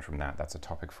that I learned from that. That's a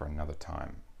topic for another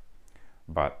time.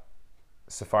 But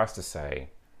suffice to say,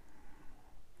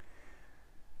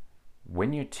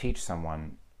 when you teach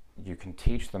someone, you can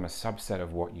teach them a subset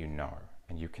of what you know,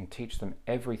 and you can teach them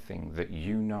everything that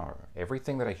you know,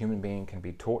 everything that a human being can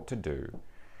be taught to do,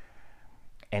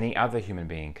 any other human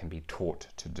being can be taught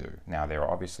to do. Now, there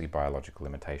are obviously biological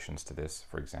limitations to this.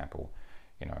 For example,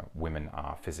 you know, women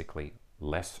are physically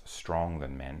less strong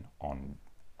than men on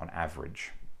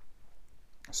average.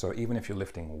 So even if you're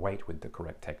lifting weight with the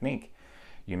correct technique,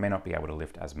 you may not be able to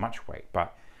lift as much weight,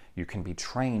 but you can be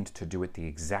trained to do it the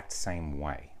exact same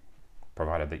way,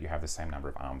 provided that you have the same number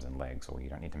of arms and legs, or you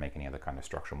don't need to make any other kind of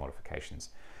structural modifications.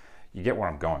 You get where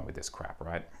I'm going with this crap,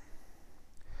 right?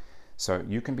 So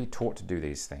you can be taught to do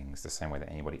these things the same way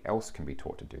that anybody else can be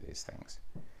taught to do these things.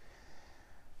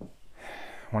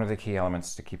 one of the key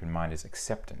elements to keep in mind is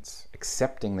acceptance.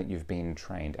 Accepting that you've been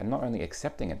trained, and not only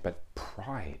accepting it, but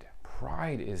pride.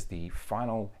 Pride is the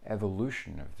final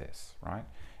evolution of this, right?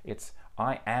 It's,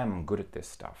 I am good at this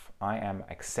stuff. I am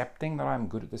accepting that I'm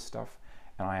good at this stuff,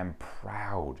 and I am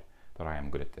proud that I am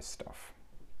good at this stuff.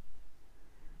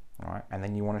 All right? And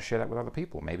then you want to share that with other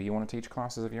people. Maybe you want to teach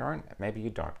classes of your own. Maybe you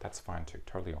don't. That's fine too.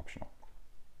 Totally optional.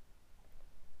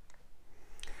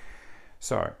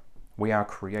 So, we are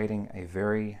creating a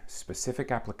very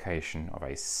specific application of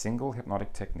a single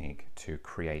hypnotic technique to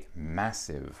create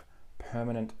massive,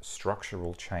 permanent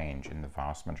structural change in the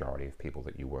vast majority of people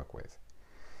that you work with.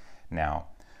 Now,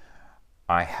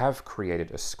 I have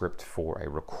created a script for a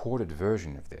recorded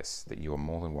version of this that you are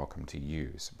more than welcome to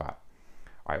use, but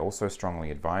I also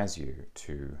strongly advise you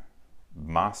to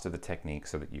master the technique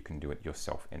so that you can do it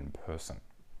yourself in person.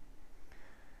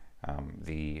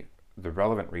 The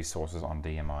relevant resources on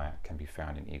DMI can be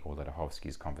found in Igor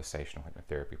Ledochowski's Conversational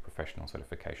Hypnotherapy Professional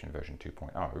Certification version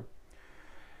 2.0,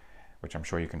 which I'm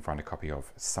sure you can find a copy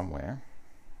of somewhere.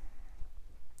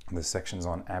 The sections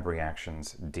on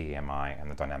abreactions, DMI,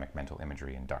 and the dynamic mental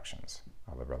imagery inductions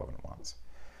are the relevant ones.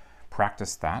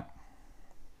 Practice that.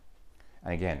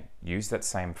 And again, use that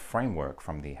same framework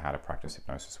from the How to Practice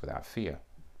Hypnosis Without Fear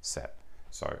set.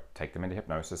 So take them into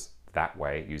hypnosis that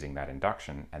way, using that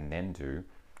induction, and then do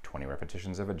 20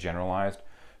 repetitions of a generalized,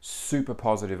 super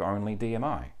positive only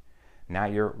DMI. Now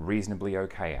you're reasonably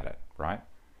okay at it, right?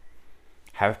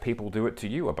 Have people do it to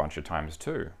you a bunch of times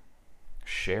too.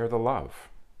 Share the love.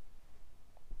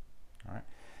 All right?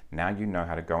 Now you know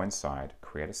how to go inside,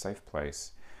 create a safe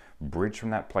place, bridge from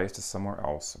that place to somewhere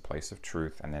else, a place of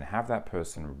truth, and then have that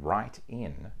person write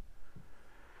in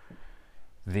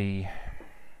the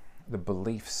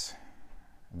beliefs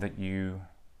that you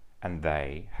and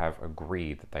they have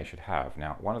agreed that they should have.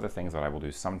 Now, one of the things that I will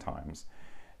do sometimes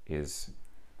is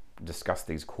discuss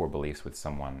these core beliefs with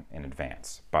someone in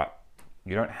advance, but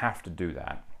you don't have to do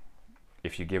that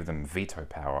if you give them veto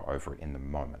power over it in the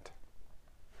moment,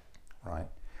 right?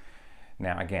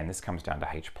 Now, again, this comes down to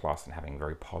H+ and having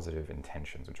very positive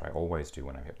intentions, which I always do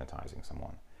when I'm hypnotizing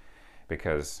someone,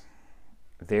 because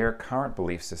their current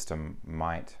belief system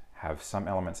might have some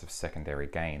elements of secondary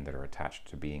gain that are attached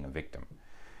to being a victim.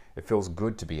 It feels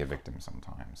good to be a victim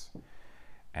sometimes,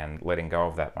 and letting go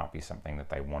of that might be something that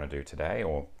they want to do today,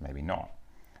 or maybe not.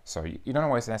 So you don't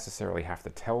always necessarily have to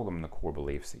tell them the core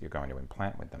beliefs that you're going to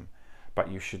implant with them,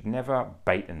 but you should never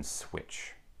bait and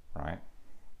switch, right?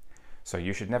 So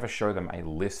you should never show them a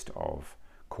list of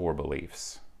core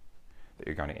beliefs that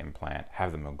you're going to implant,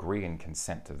 have them agree and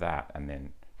consent to that, and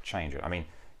then change it. I mean,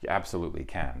 you absolutely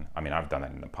can. I mean, I've done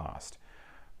that in the past,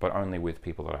 but only with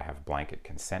people that I have blanket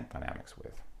consent dynamics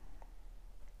with.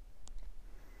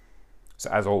 So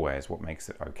as always, what makes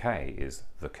it okay is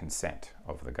the consent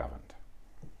of the governed.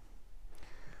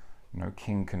 No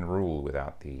king can rule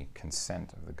without the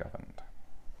consent of the governed.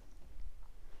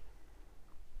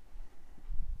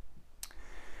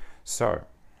 So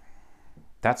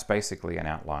that's basically an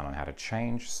outline on how to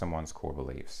change someone's core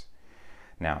beliefs.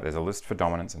 Now, there's a list for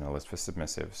dominants and a list for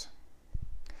submissives.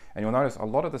 And you'll notice a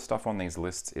lot of the stuff on these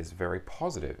lists is very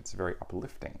positive. It's very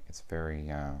uplifting. It's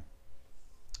very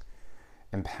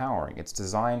empowering. It's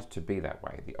designed to be that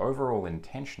way. The overall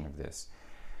intention of this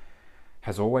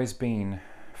has always been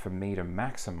for me to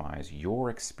maximize your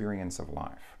experience of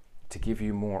life, to give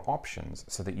you more options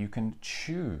so that you can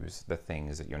choose the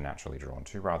things that you're naturally drawn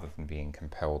to rather than being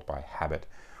compelled by habit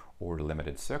or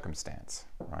limited circumstance,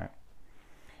 right?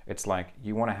 It's like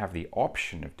you want to have the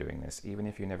option of doing this even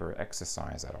if you never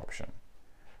exercise that option.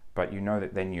 But you know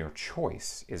that then your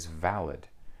choice is valid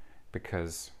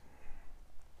because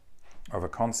of a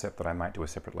concept that I might do a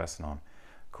separate lesson on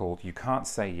called you can't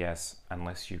say yes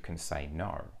unless you can say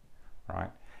no,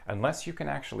 right? Unless you can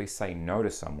actually say no to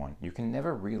someone, you can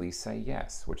never really say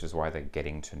yes, which is why the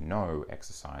getting to know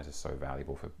exercise is so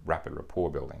valuable for rapid rapport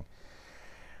building.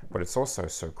 But it's also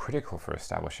so critical for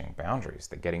establishing boundaries.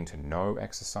 The getting to know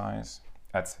exercise,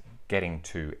 that's getting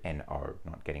to N-O,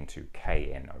 not getting to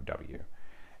K-N-O-W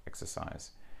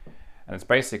exercise. And it's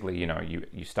basically,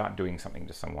 you start doing something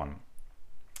to someone,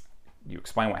 you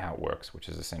explain how it works, which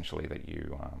is essentially that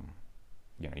you're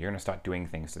going to start doing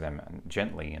things to them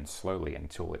gently and slowly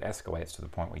until it escalates to the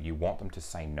point where you want them to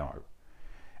say no.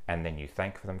 And then you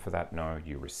thank them for that no,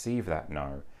 you receive that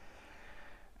no,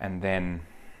 and then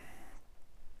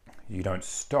you don't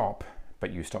stop,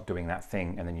 but you stop doing that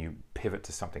thing and then you pivot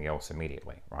to something else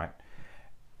immediately, right?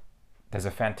 There's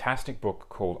a fantastic book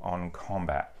called On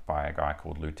Combat by a guy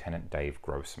called Lieutenant Dave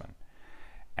Grossman.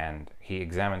 And he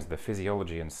examines the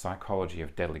physiology and psychology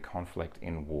of deadly conflict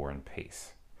in war and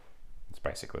peace. It's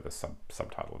basically the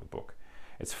subtitle of the book.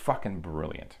 It's fucking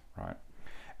brilliant, right?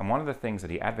 And one of the things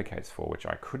that he advocates for, which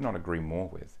I could not agree more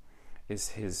with, is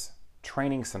his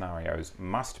training scenarios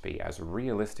must be as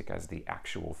realistic as the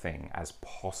actual thing as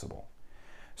possible.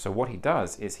 So what he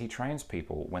does is he trains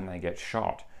people when they get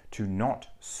shot to not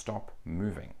stop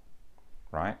moving,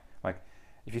 right? Like,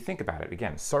 if you think about it,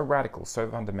 again, so radical, so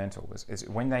fundamental, is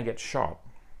when they get shot,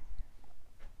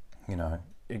 you know,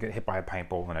 you get hit by a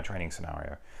paintball in a training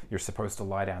scenario, you're supposed to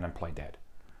lie down and play dead,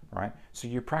 right? So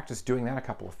you practice doing that a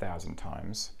couple of thousand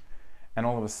times, and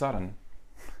all of a sudden,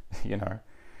 you know,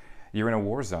 you're in a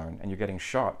war zone and you're getting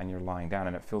shot and you're lying down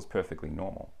and it feels perfectly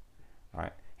normal,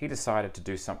 right? He decided to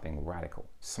do something radical,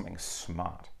 something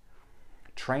smart.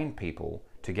 Train people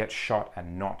to get shot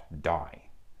and not die.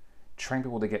 Train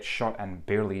people to get shot and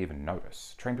barely even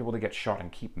notice. Train people to get shot and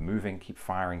keep moving, keep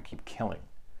firing, keep killing,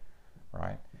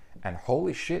 right? And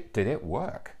holy shit, did it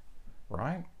work,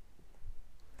 right?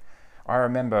 I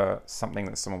remember something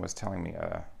that someone was telling me.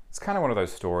 It's kind of one of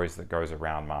those stories that goes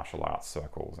around martial arts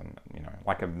circles and, you know,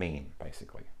 like a meme,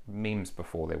 basically. Memes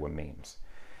before there were memes.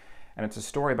 And it's a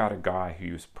story about a guy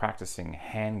who's practicing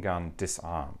handgun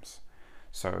disarms.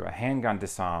 So a handgun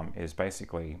disarm is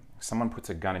basically someone puts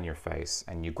a gun in your face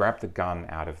and you grab the gun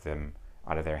out of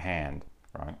their hand,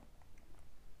 right?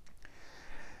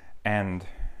 And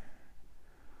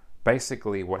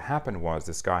basically what happened was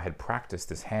this guy had practiced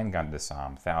this handgun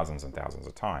disarm thousands and thousands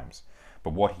of times.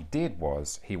 But what he did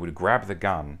was he would grab the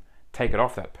gun, take it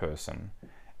off that person,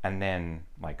 and then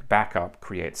like back up,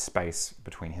 create space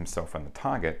between himself and the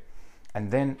target,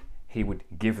 and then he would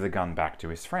give the gun back to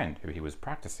his friend who he was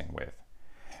practicing with.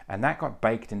 And that got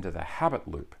baked into the habit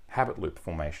loop. Habit loop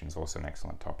formation is also an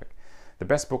excellent topic. The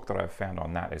best book that I've found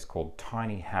on that is called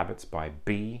Tiny Habits by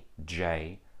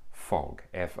B.J. Fogg,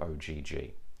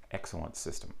 F-O-G-G. Excellent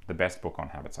system. The best book on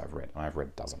habits I've read, and I've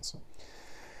read dozens.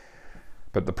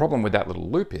 But the problem with that little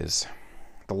loop is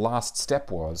the last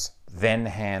step was then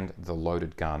hand the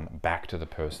loaded gun back to the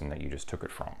person that you just took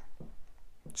it from.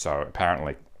 So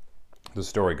apparently the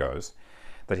story goes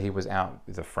that he was out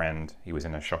with a friend, he was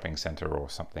in a shopping center or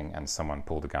something, and someone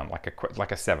pulled a gun, like a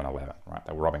 7-Eleven, right?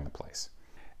 They were robbing the place.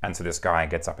 And so this guy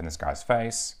gets up in this guy's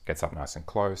face, gets up nice and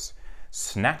close,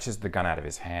 snatches the gun out of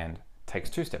his hand, takes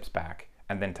 2 steps back,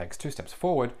 and then takes 2 steps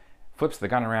forward, flips the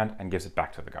gun around and gives it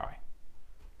back to the guy.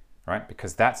 Right?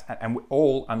 Because that's, and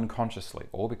all unconsciously,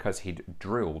 all because he'd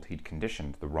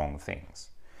conditioned the wrong things.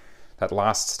 That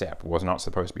last step was not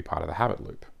supposed to be part of the habit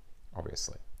loop,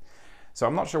 obviously. So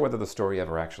I'm not sure whether the story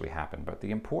ever actually happened, but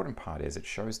the important part is it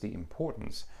shows the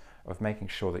importance of making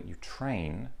sure that you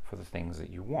train for the things that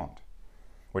you want,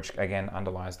 which again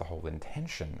underlies the whole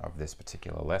intention of this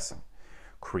particular lesson.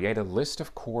 Create a list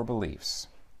of core beliefs,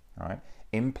 right?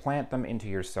 Implant them into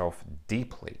yourself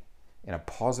deeply in a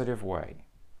positive way.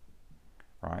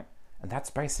 Right? And that's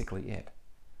basically it,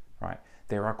 right?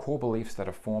 There are core beliefs that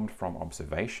are formed from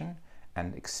observation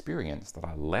and experience that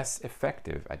are less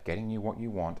effective at getting you what you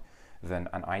want than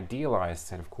an idealized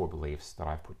set of core beliefs that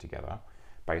I've put together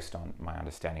based on my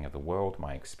understanding of the world,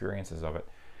 my experiences of it,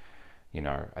 you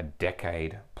know, a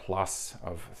decade plus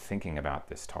of thinking about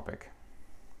this topic.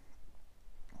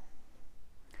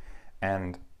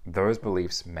 And those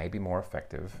beliefs may be more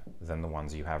effective than the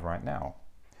ones you have right now.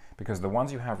 Because the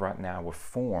ones you have right now were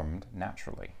formed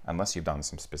naturally, unless you've done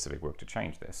some specific work to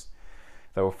change this.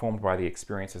 They were formed by the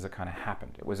experiences that kind of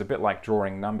happened. It was a bit like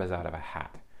drawing numbers out of a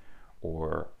hat,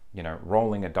 or, you know,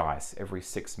 rolling a dice every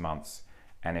 6 months.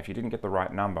 And if you didn't get the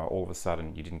right number, all of a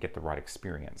sudden you didn't get the right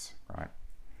experience, right?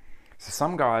 So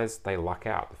some guys, they luck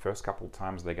out. The first couple of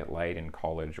times they get laid in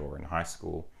college or in high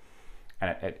school,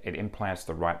 and it implants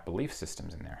the right belief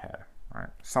systems in their head, right?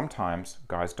 Sometimes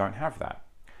guys don't have that.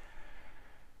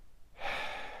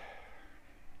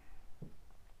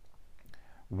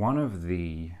 One of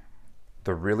the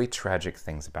really tragic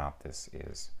things about this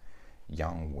is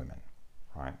young women,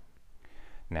 right?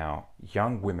 Now,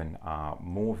 young women are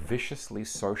more viciously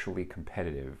socially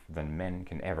competitive than men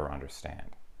can ever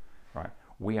understand, right?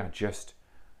 We are just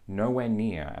nowhere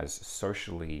near as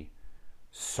socially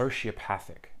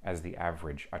sociopathic as the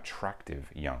average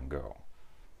attractive young girl.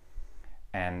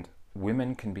 And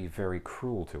women can be very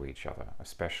cruel to each other,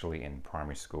 especially in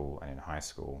primary school and in high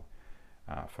school.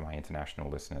 For my international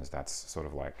listeners, that's sort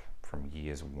of like from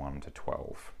years 1 to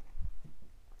 12.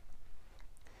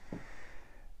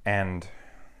 And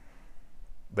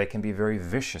they can be very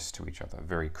vicious to each other,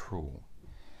 very cruel.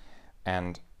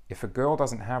 And if a girl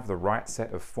doesn't have the right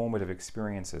set of formative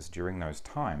experiences during those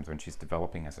times when she's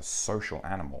developing as a social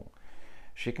animal,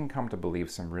 she can come to believe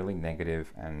some really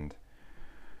negative and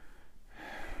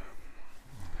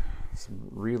some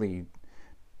really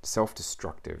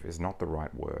self-destructive is not the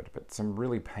right word, but some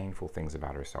really painful things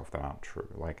about herself that aren't true,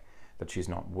 like that she's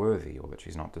not worthy, or that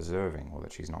she's not deserving, or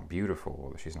that she's not beautiful,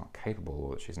 or that she's not capable,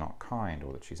 or that she's not kind,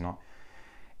 or that she's not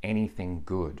anything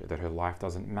good, that her life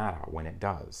doesn't matter when it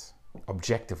does.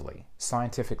 Objectively,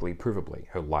 scientifically, provably,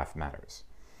 her life matters.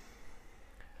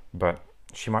 But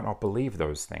she might not believe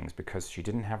those things because she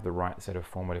didn't have the right set of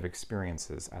formative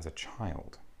experiences as a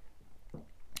child.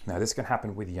 Now, this can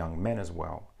happen with young men as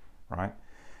well, right?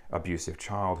 Abusive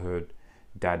childhood,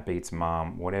 dad beats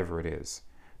mom, whatever it is.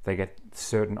 They get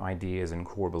certain ideas and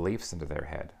core beliefs into their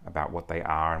head about what they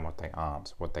are and what they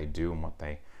aren't, what they do and what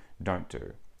they don't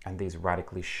do. And these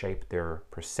radically shape their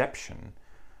perception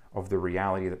of the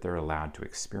reality that they're allowed to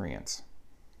experience.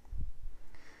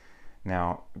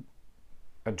 Now,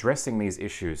 addressing these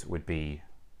issues would be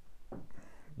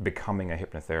becoming a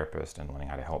hypnotherapist and learning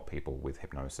how to help people with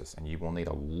hypnosis. And you will need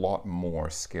a lot more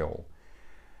skill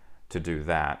to do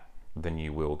that than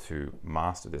you will to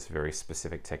master this very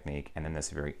specific technique and then this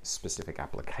very specific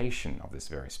application of this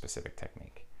very specific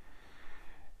technique,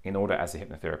 in order as a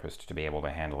hypnotherapist to be able to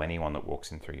handle anyone that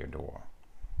walks in through your door.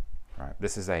 Right?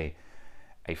 This is a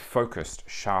focused,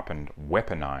 sharpened,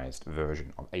 weaponized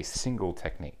version of a single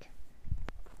technique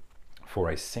for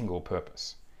a single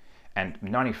purpose. And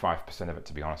 95% of it,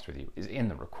 to be honest with you, is in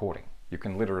the recording. You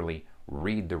can literally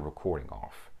read the recording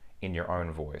off in your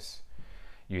own voice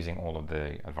using all of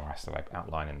the advice that I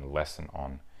outline in the lesson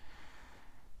on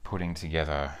putting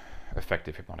together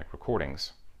effective hypnotic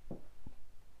recordings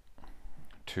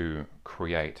to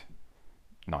create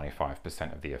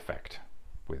 95% of the effect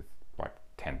with like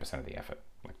 10% of the effort,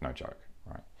 like no joke,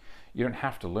 right? You don't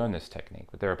have to learn this technique,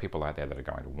 but there are people out there that are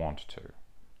going to want to,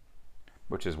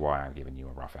 which is why I've given you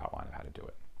a rough outline of how to do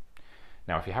it.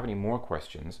 Now, if you have any more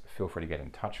questions, feel free to get in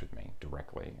touch with me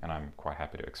directly, and I'm quite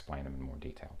happy to explain them in more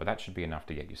detail, but that should be enough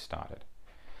to get you started.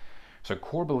 So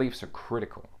core beliefs are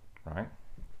critical, right?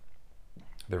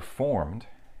 They're formed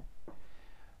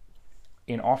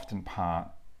in often part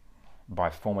by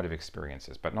formative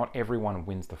experiences, but not everyone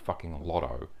wins the fucking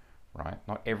lotto, right?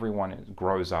 Not everyone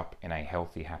grows up in a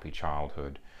healthy, happy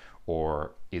childhood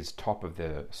or is top of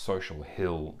the social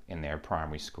hill in their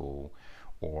primary school,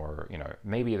 or, you know,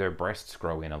 maybe their breasts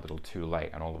grow in a little too late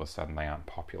and all of a sudden they aren't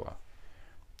popular,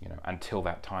 you know, until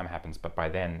that time happens. But by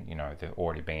then, you know, they've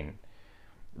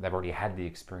already had the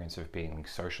experience of being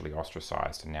socially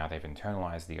ostracized, and now they've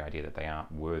internalized the idea that they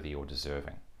aren't worthy or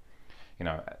deserving. You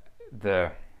know,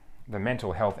 the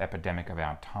mental health epidemic of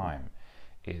our time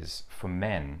is, for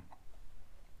men,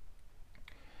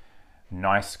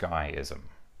 nice guyism.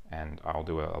 And I'll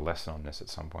do a lesson on this at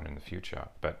some point in the future,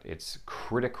 but it's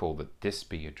critical that this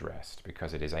be addressed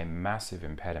because it is a massive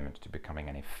impediment to becoming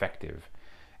an effective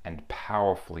and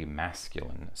powerfully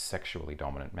masculine, sexually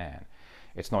dominant man.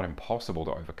 It's not impossible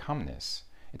to overcome this.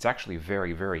 It's actually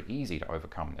very, very easy to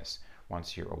overcome this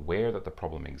once you're aware that the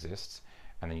problem exists,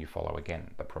 and then you follow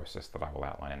again the process that I will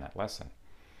outline in that lesson.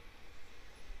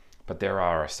 But there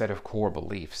are a set of core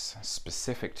beliefs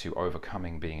specific to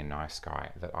overcoming being a nice guy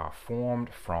that are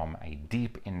formed from a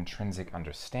deep intrinsic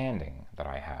understanding that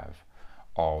I have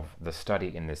of the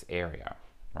study in this area,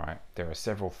 right? There are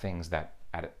several things that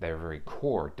at their very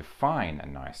core define a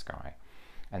nice guy,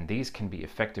 and these can be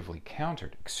effectively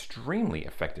countered, extremely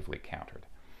effectively countered,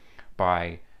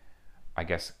 by, I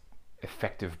guess,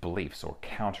 effective beliefs or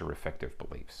counter-effective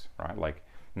beliefs, right? Like,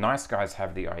 nice guys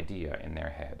have the idea in their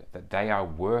head that they are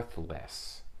worth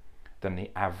less than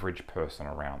the average person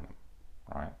around them,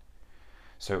 right?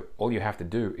 So all you have to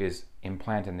do is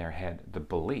implant in their head the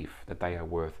belief that they are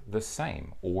worth the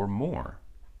same or more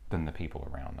than the people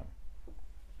around them,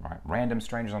 right? Random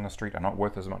strangers on the street are not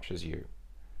worth as much as you.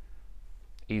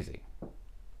 Easy,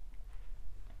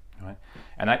 right?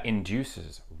 And that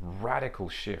induces radical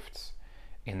shifts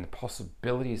in the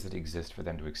possibilities that exist for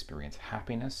them to experience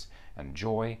happiness and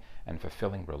joy and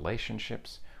fulfilling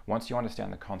relationships. Once you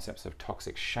understand the concepts of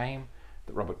toxic shame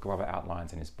that Robert Glover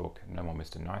outlines in his book, No More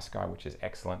Mr. Nice Guy, which is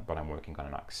excellent, but I'm working on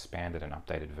an expanded and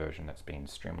updated version that's been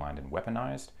streamlined and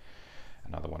weaponized,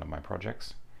 another one of my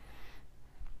projects.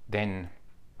 Then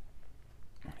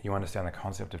you understand the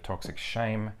concept of toxic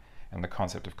shame and the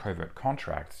concept of covert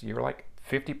contracts. You're like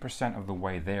 50% of the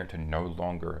way there to no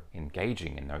longer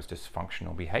engaging in those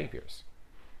dysfunctional behaviors.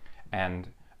 And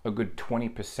a good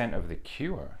 20% of the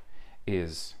cure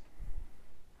is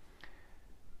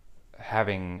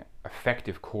having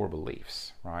effective core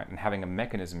beliefs, right? And having a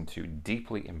mechanism to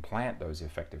deeply implant those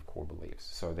effective core beliefs.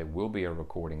 So there will be a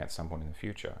recording at some point in the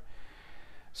future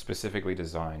specifically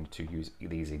designed to use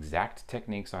these exact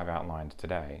techniques I've outlined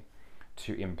today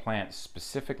to implant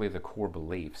specifically the core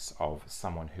beliefs of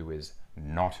someone who is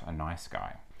not a nice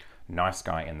guy. Nice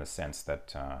guy in the sense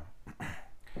that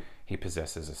he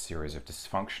possesses a series of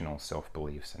dysfunctional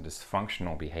self-beliefs and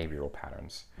dysfunctional behavioral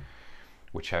patterns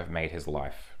which have made his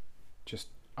life just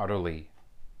utterly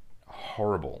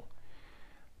horrible,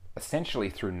 essentially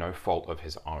through no fault of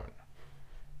his own.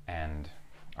 And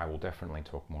I will definitely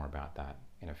talk more about that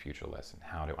in a future lesson,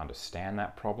 how to understand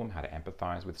that problem, how to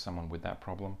empathize with someone with that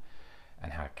problem,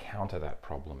 and how to counter that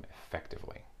problem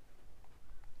effectively.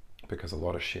 Because a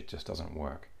lot of shit just doesn't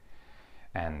work.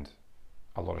 And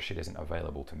a lot of shit isn't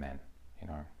available to men, you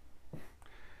know.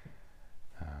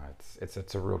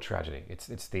 It's a real tragedy.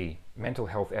 It's the mental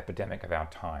health epidemic of our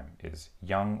time, is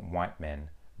young white men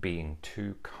being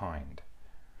too kind.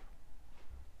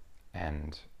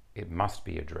 And it must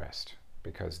be addressed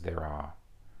because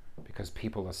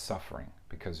people are suffering,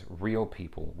 because real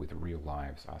people with real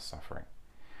lives are suffering.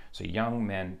 So young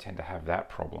men tend to have that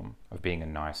problem of being a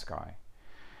nice guy,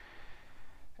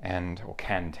 or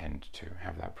can tend to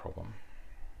have that problem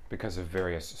because of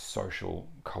various social,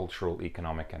 cultural,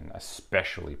 economic, and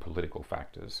especially political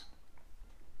factors.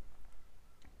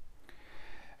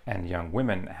 And young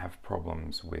women have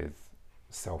problems with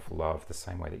self-love the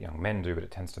same way that young men do, but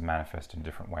it tends to manifest in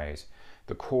different ways.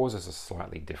 The causes are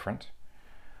slightly different,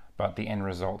 but the end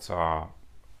results are,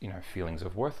 feelings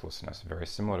of worthlessness, very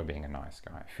similar to being a nice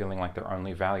guy, feeling like they're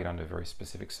only valued under very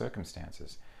specific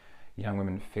circumstances. Young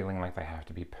women feeling like they have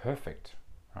to be perfect,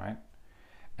 right?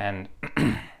 And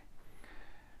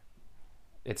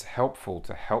it's helpful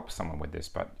to help someone with this,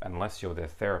 but unless you're their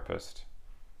therapist,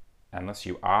 unless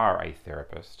you are a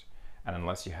therapist, and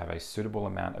unless you have a suitable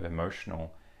amount of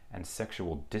emotional and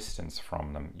sexual distance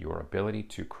from them, your ability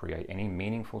to create any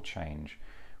meaningful change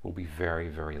will be very,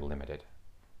 very limited,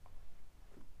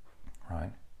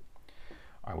 right?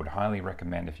 I would highly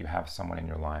recommend, if you have someone in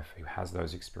your life who has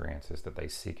those experiences, that they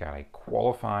seek out a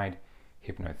qualified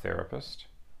hypnotherapist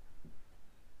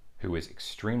who is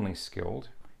extremely skilled.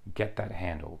 Get that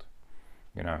handled.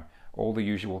 All the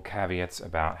usual caveats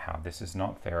about how this is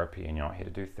not therapy and you're not here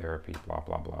to do therapy, blah,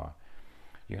 blah, blah.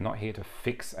 You're not here to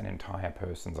fix an entire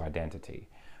person's identity.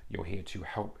 You're here to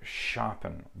help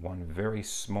sharpen one very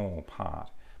small part,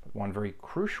 but one very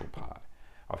crucial part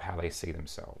of how they see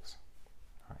themselves.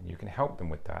 And you can help them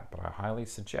with that, but I highly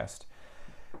suggest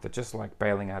that, just like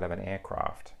bailing out of an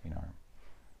aircraft,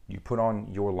 you put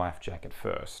on your life jacket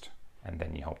first, and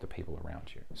then you help the people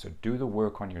around you. So do the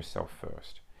work on yourself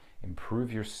first.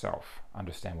 Improve yourself.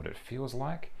 Understand what it feels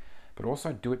like, but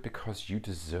also do it because you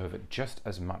deserve it just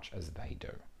as much as they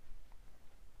do.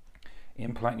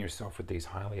 Implant yourself with these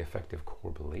highly effective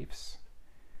core beliefs.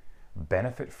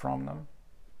 Benefit from them.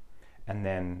 And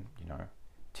then,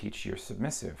 teach your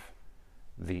submissive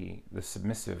the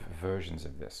submissive versions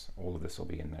of this. All of this will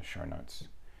be in the show notes.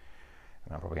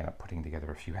 And I'll probably end up putting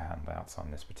together a few handouts on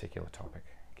this particular topic,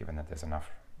 given that there's enough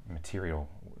material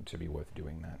to be worth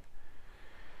doing that.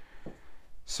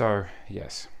 So,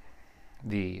 yes,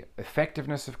 the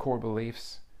effectiveness of core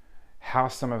beliefs, how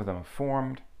some of them are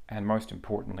formed, and most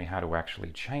importantly, how to actually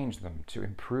change them to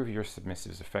improve your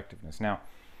submissive's effectiveness. Now,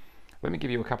 let me give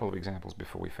you a couple of examples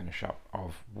before we finish up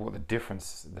of what the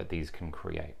difference that these can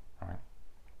create, right?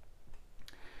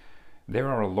 There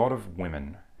are a lot of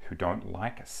women who don't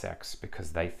like sex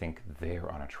because they think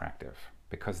they're unattractive.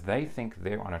 Because they think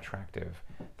they're unattractive,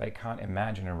 they can't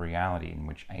imagine a reality in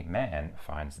which a man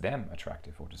finds them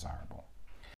attractive or desirable.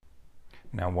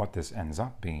 Now, what this ends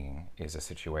up being is a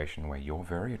situation where you're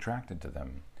very attracted to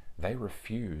them. They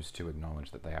refuse to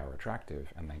acknowledge that they are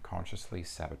attractive, and they consciously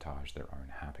sabotage their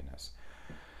own happiness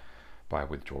by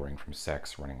withdrawing from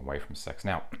sex, running away from sex.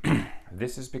 Now,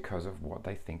 this is because of what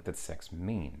they think that sex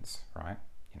means, right?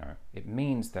 It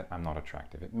means that I'm not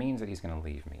attractive. It means that he's going to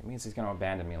leave me. It means he's going to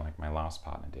abandon me like my last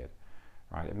partner did,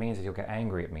 right? It means that he'll get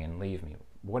angry at me and leave me.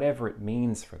 Whatever it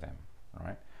means for them,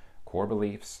 right? Core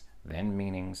beliefs, then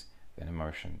meanings, then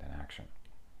emotion, then action,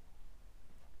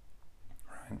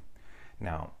 right?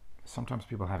 Now, sometimes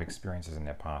people have experiences in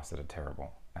their past that are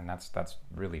terrible, and that's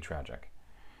really tragic,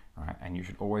 right? And you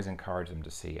should always encourage them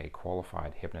to see a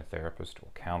qualified hypnotherapist or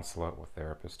counselor or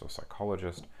therapist or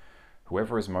psychologist,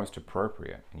 whoever is most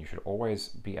appropriate. And you should always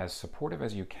be as supportive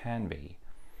as you can be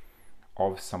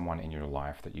of someone in your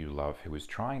life that you love who is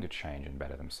trying to change and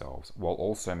better themselves, while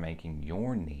also making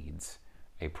your needs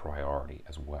a priority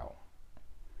as well.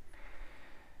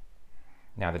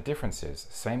 Now, the difference is,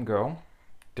 same girl,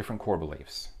 different core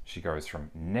beliefs. She goes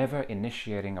from never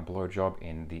initiating a blowjob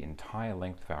in the entire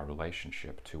length of our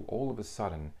relationship to all of a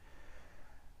sudden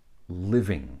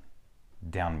living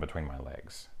down between my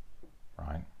legs,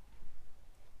 right?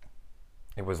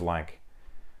 It was like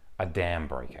a dam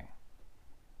breaking.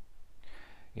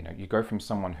 You go from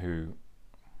someone who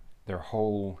their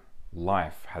whole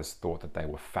life has thought that they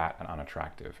were fat and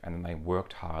unattractive, and then they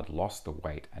worked hard, lost the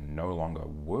weight, and no longer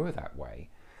were that way,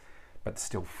 but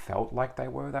still felt like they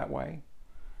were that way.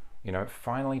 You know,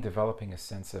 finally developing a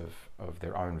sense of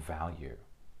their own value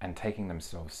and taking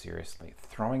themselves seriously,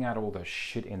 throwing out all the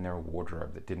shit in their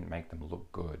wardrobe that didn't make them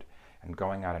look good, and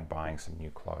going out and buying some new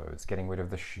clothes, getting rid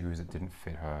of the shoes that didn't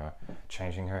fit her,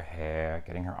 changing her hair,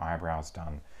 getting her eyebrows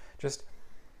done. Just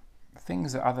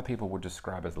things that other people would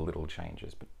describe as little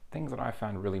changes, but things that I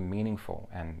found really meaningful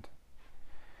and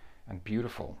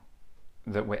beautiful,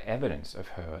 that were evidence of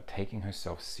her taking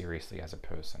herself seriously as a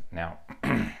person. Now,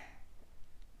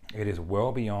 it is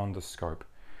well beyond the scope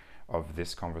of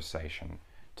this conversation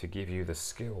to give you the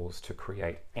skills to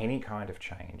create any kind of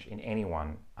change in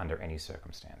anyone under any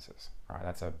circumstances, right?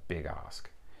 That's a big ask.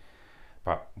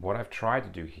 But what I've tried to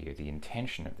do here, the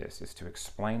intention of this, is to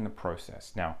explain the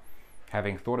process. Now,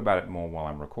 having thought about it more while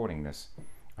I'm recording this,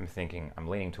 I'm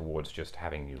leaning towards just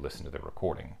having you listen to the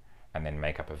recording and then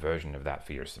make up a version of that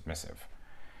for your submissive,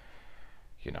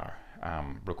 you know,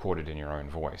 recorded in your own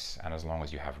voice. And as long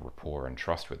as you have rapport and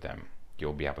trust with them,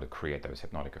 you'll be able to create those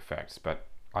hypnotic effects. But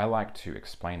I like to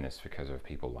explain this because of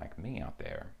people like me out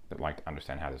there that like to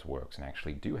understand how this works and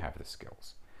actually do have the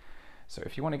skills. So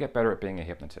if you want to get better at being a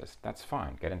hypnotist, that's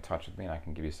fine. Get in touch with me and I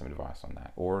can give you some advice on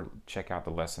that. Or check out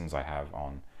the lessons I have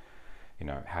on, you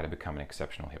know, how to become an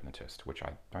exceptional hypnotist, which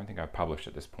I don't think I've published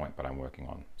at this point, but I'm working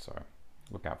on. So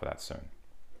look out for that soon.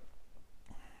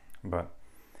 But,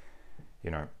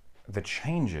 you know, the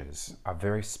changes are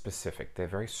very specific. They're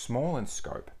very small in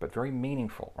scope, but very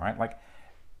meaningful, right? Like,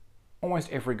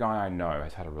 almost every guy I know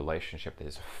has had a relationship that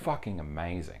is fucking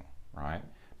amazing, right?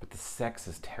 But the sex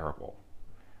is terrible.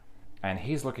 And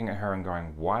he's looking at her and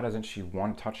going, why doesn't she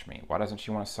want to touch me? Why doesn't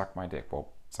she want to suck my dick? Well,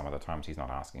 some of the times he's not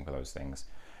asking for those things.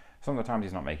 Some of the times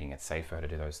he's not making it safer to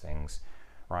do those things,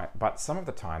 right? But some of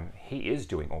the time he is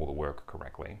doing all the work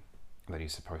correctly that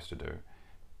he's supposed to do.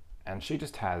 And she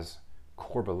just has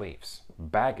core beliefs,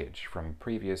 baggage from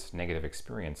previous negative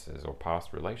experiences or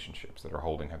past relationships that are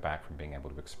holding her back from being able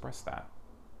to express that.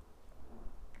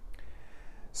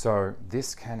 So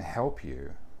this can help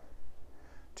you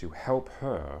to help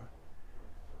her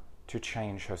to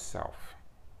change herself.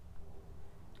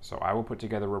 So I will put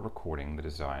together a recording that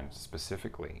is designed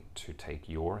specifically to take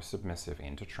your submissive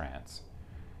into trance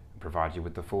and provide you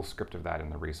with the full script of that in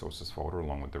the resources folder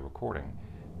along with the recording.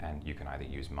 And you can either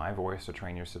use my voice to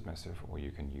train your submissive, or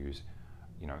you can use,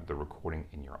 you know, the recording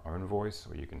in your own voice,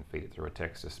 or you can feed it through a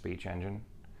text-to-speech engine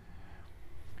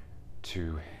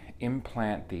to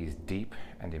implant these deep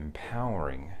and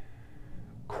empowering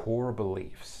core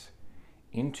beliefs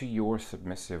into your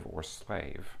submissive or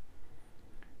slave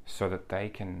so that they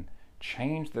can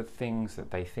change the things that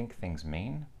they think things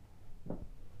mean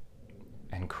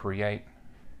and create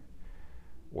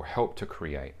or help to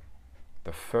create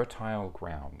the fertile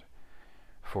ground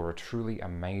for a truly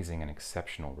amazing and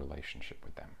exceptional relationship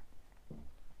with them.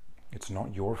 It's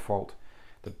not your fault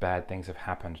that bad things have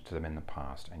happened to them in the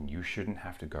past, and you shouldn't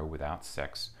have to go without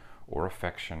sex or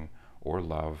affection or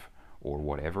love or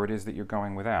whatever it is that you're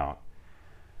going without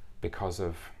because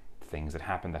of things that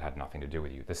happened that had nothing to do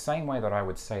with you. The same way that I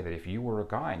would say that if you were a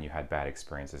guy and you had bad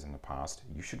experiences in the past,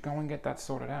 you should go and get that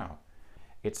sorted out.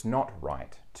 It's not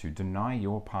right to deny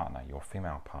your partner, your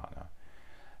female partner,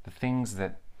 the things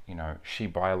that, you know, she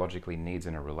biologically needs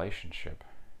in a relationship.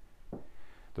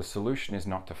 The solution is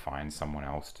not to find someone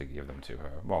else to give them to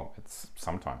her. Well, it's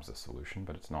sometimes the solution,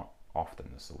 but it's not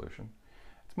often the solution.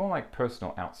 It's more like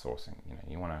personal outsourcing. You know,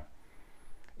 you want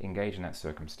to engage in that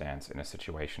circumstance in a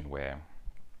situation where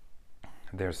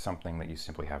there's something that you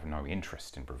simply have no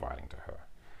interest in providing to her.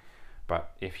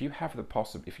 But if you have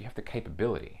the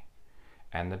capability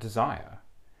and the desire,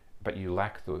 but you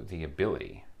lack the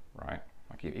ability, right?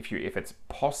 Like if it's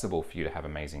possible for you to have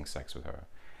amazing sex with her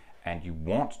and you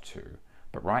want to,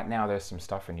 but right now there's some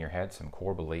stuff in your head, some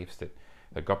core beliefs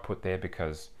that got put there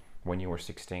because when you were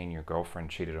 16, your girlfriend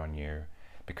cheated on you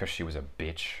because she was a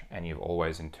bitch, and you've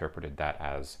always interpreted that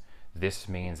as, this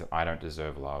means that I don't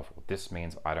deserve love, or this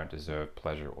means I don't deserve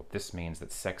pleasure, or this means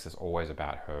that sex is always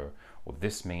about her, or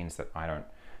this means that I don't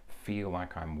feel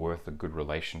like I'm worth a good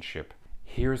relationship.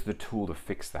 Here's the tool to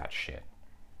fix that shit,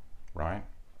 right?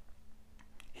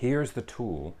 Here's the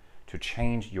tool to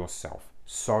change yourself.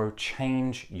 So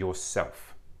change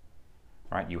yourself,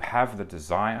 right? You have the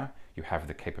desire, you have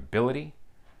the capability.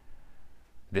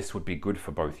 This would be good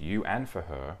for both you and for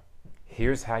her.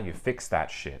 Here's how you fix that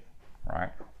shit, right?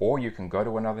 Or you can go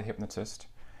to another hypnotist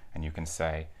and you can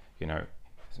say, you know,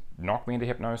 knock me into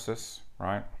hypnosis,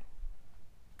 right?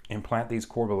 Implant these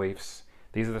core beliefs.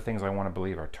 These are the things I want to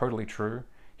believe are totally true.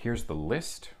 Here's the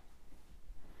list,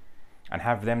 and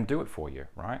have them do it for you,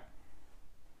 right?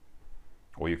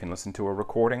 Or you can listen to a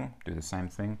recording, do the same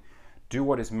thing. Do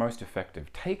what is most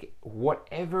effective. Take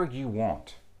whatever you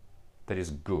want that is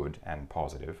good and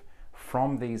positive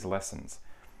from these lessons.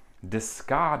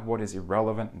 Discard what is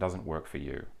irrelevant and doesn't work for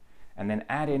you, and then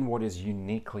add in what is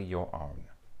uniquely your own.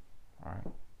 All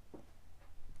right?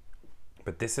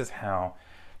 But this is how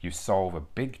you solve a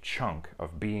big chunk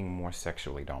of being more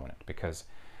sexually dominant, because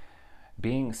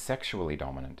being sexually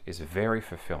dominant is very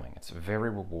fulfilling. It's very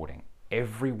rewarding.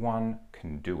 Everyone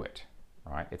can do it,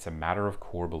 right? It's a matter of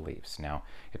core beliefs. Now,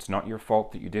 it's not your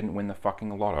fault that you didn't win the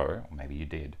fucking lotto, or maybe you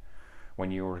did, when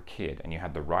you were a kid and you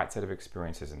had the right set of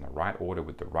experiences in the right order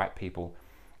with the right people,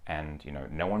 and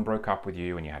no one broke up with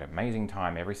you and you had an amazing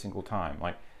time every single time.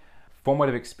 Like,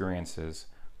 formative experiences,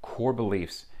 core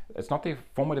beliefs, it's not the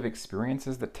formative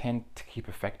experiences that tend to keep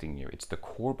affecting you. It's the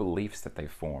core beliefs that they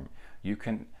form. You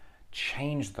can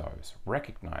change those,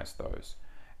 recognize those,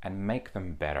 and make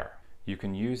them better. You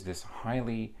can use this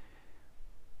highly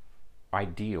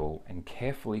ideal and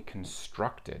carefully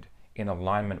constructed, in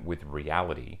alignment with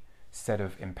reality, set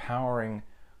of empowering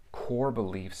core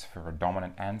beliefs for a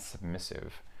dominant and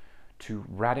submissive to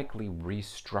radically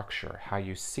restructure how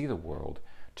you see the world,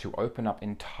 to open up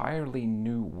entirely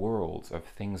new worlds of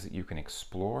things that you can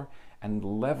explore, and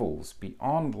levels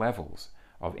beyond levels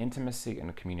of intimacy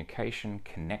and communication,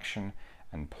 connection,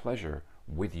 and pleasure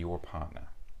with your partner.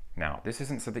 Now, this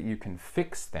isn't so that you can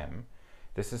fix them.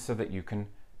 This is so that you can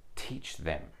teach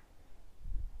them,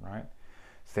 right?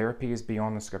 Therapy is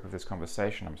beyond the scope of this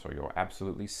conversation. I'm sure you're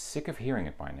absolutely sick of hearing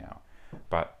it by now,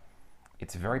 but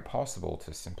it's very possible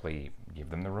to simply give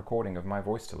them the recording of my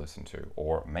voice to listen to,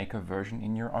 or make a version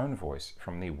in your own voice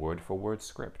from the word-for-word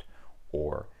script,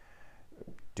 or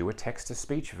do a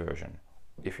text-to-speech version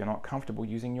if you're not comfortable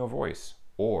using your voice,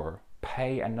 or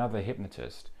pay another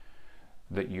hypnotist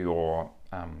that you're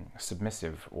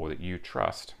submissive or that you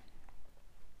trust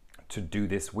to do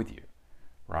this with you,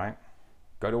 right?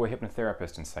 Go to a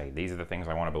hypnotherapist and say, these are the things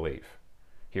I want to believe.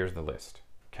 Here's the list.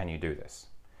 Can you do this?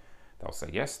 They'll say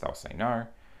yes, they'll say no,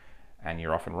 and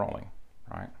you're off and rolling,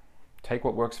 right? Take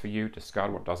what works for you,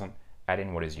 discard what doesn't, add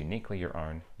in what is uniquely your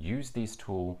own. Use these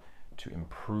tools to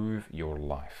improve your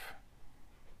life.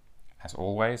 As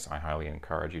always, I highly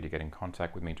encourage you to get in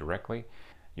contact with me directly.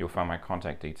 You'll find my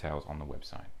contact details on the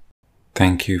website.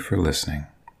 Thank you for listening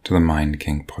to the Mind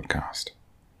King podcast.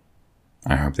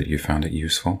 I hope that you found it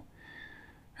useful,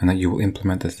 and that you will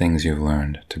implement the things you've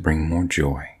learned to bring more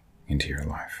joy into your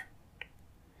life.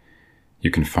 You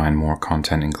can find more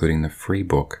content, including the free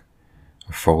book,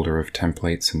 a folder of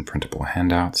templates and printable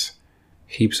handouts,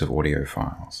 heaps of audio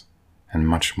files, and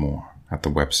much more at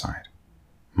the website,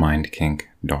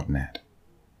 mindkink.net.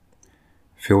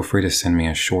 Feel free to send me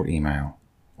a short email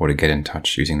or to get in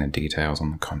touch using the details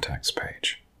on the contacts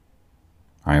page.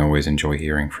 I always enjoy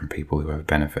hearing from people who have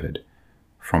benefited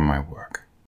from my work.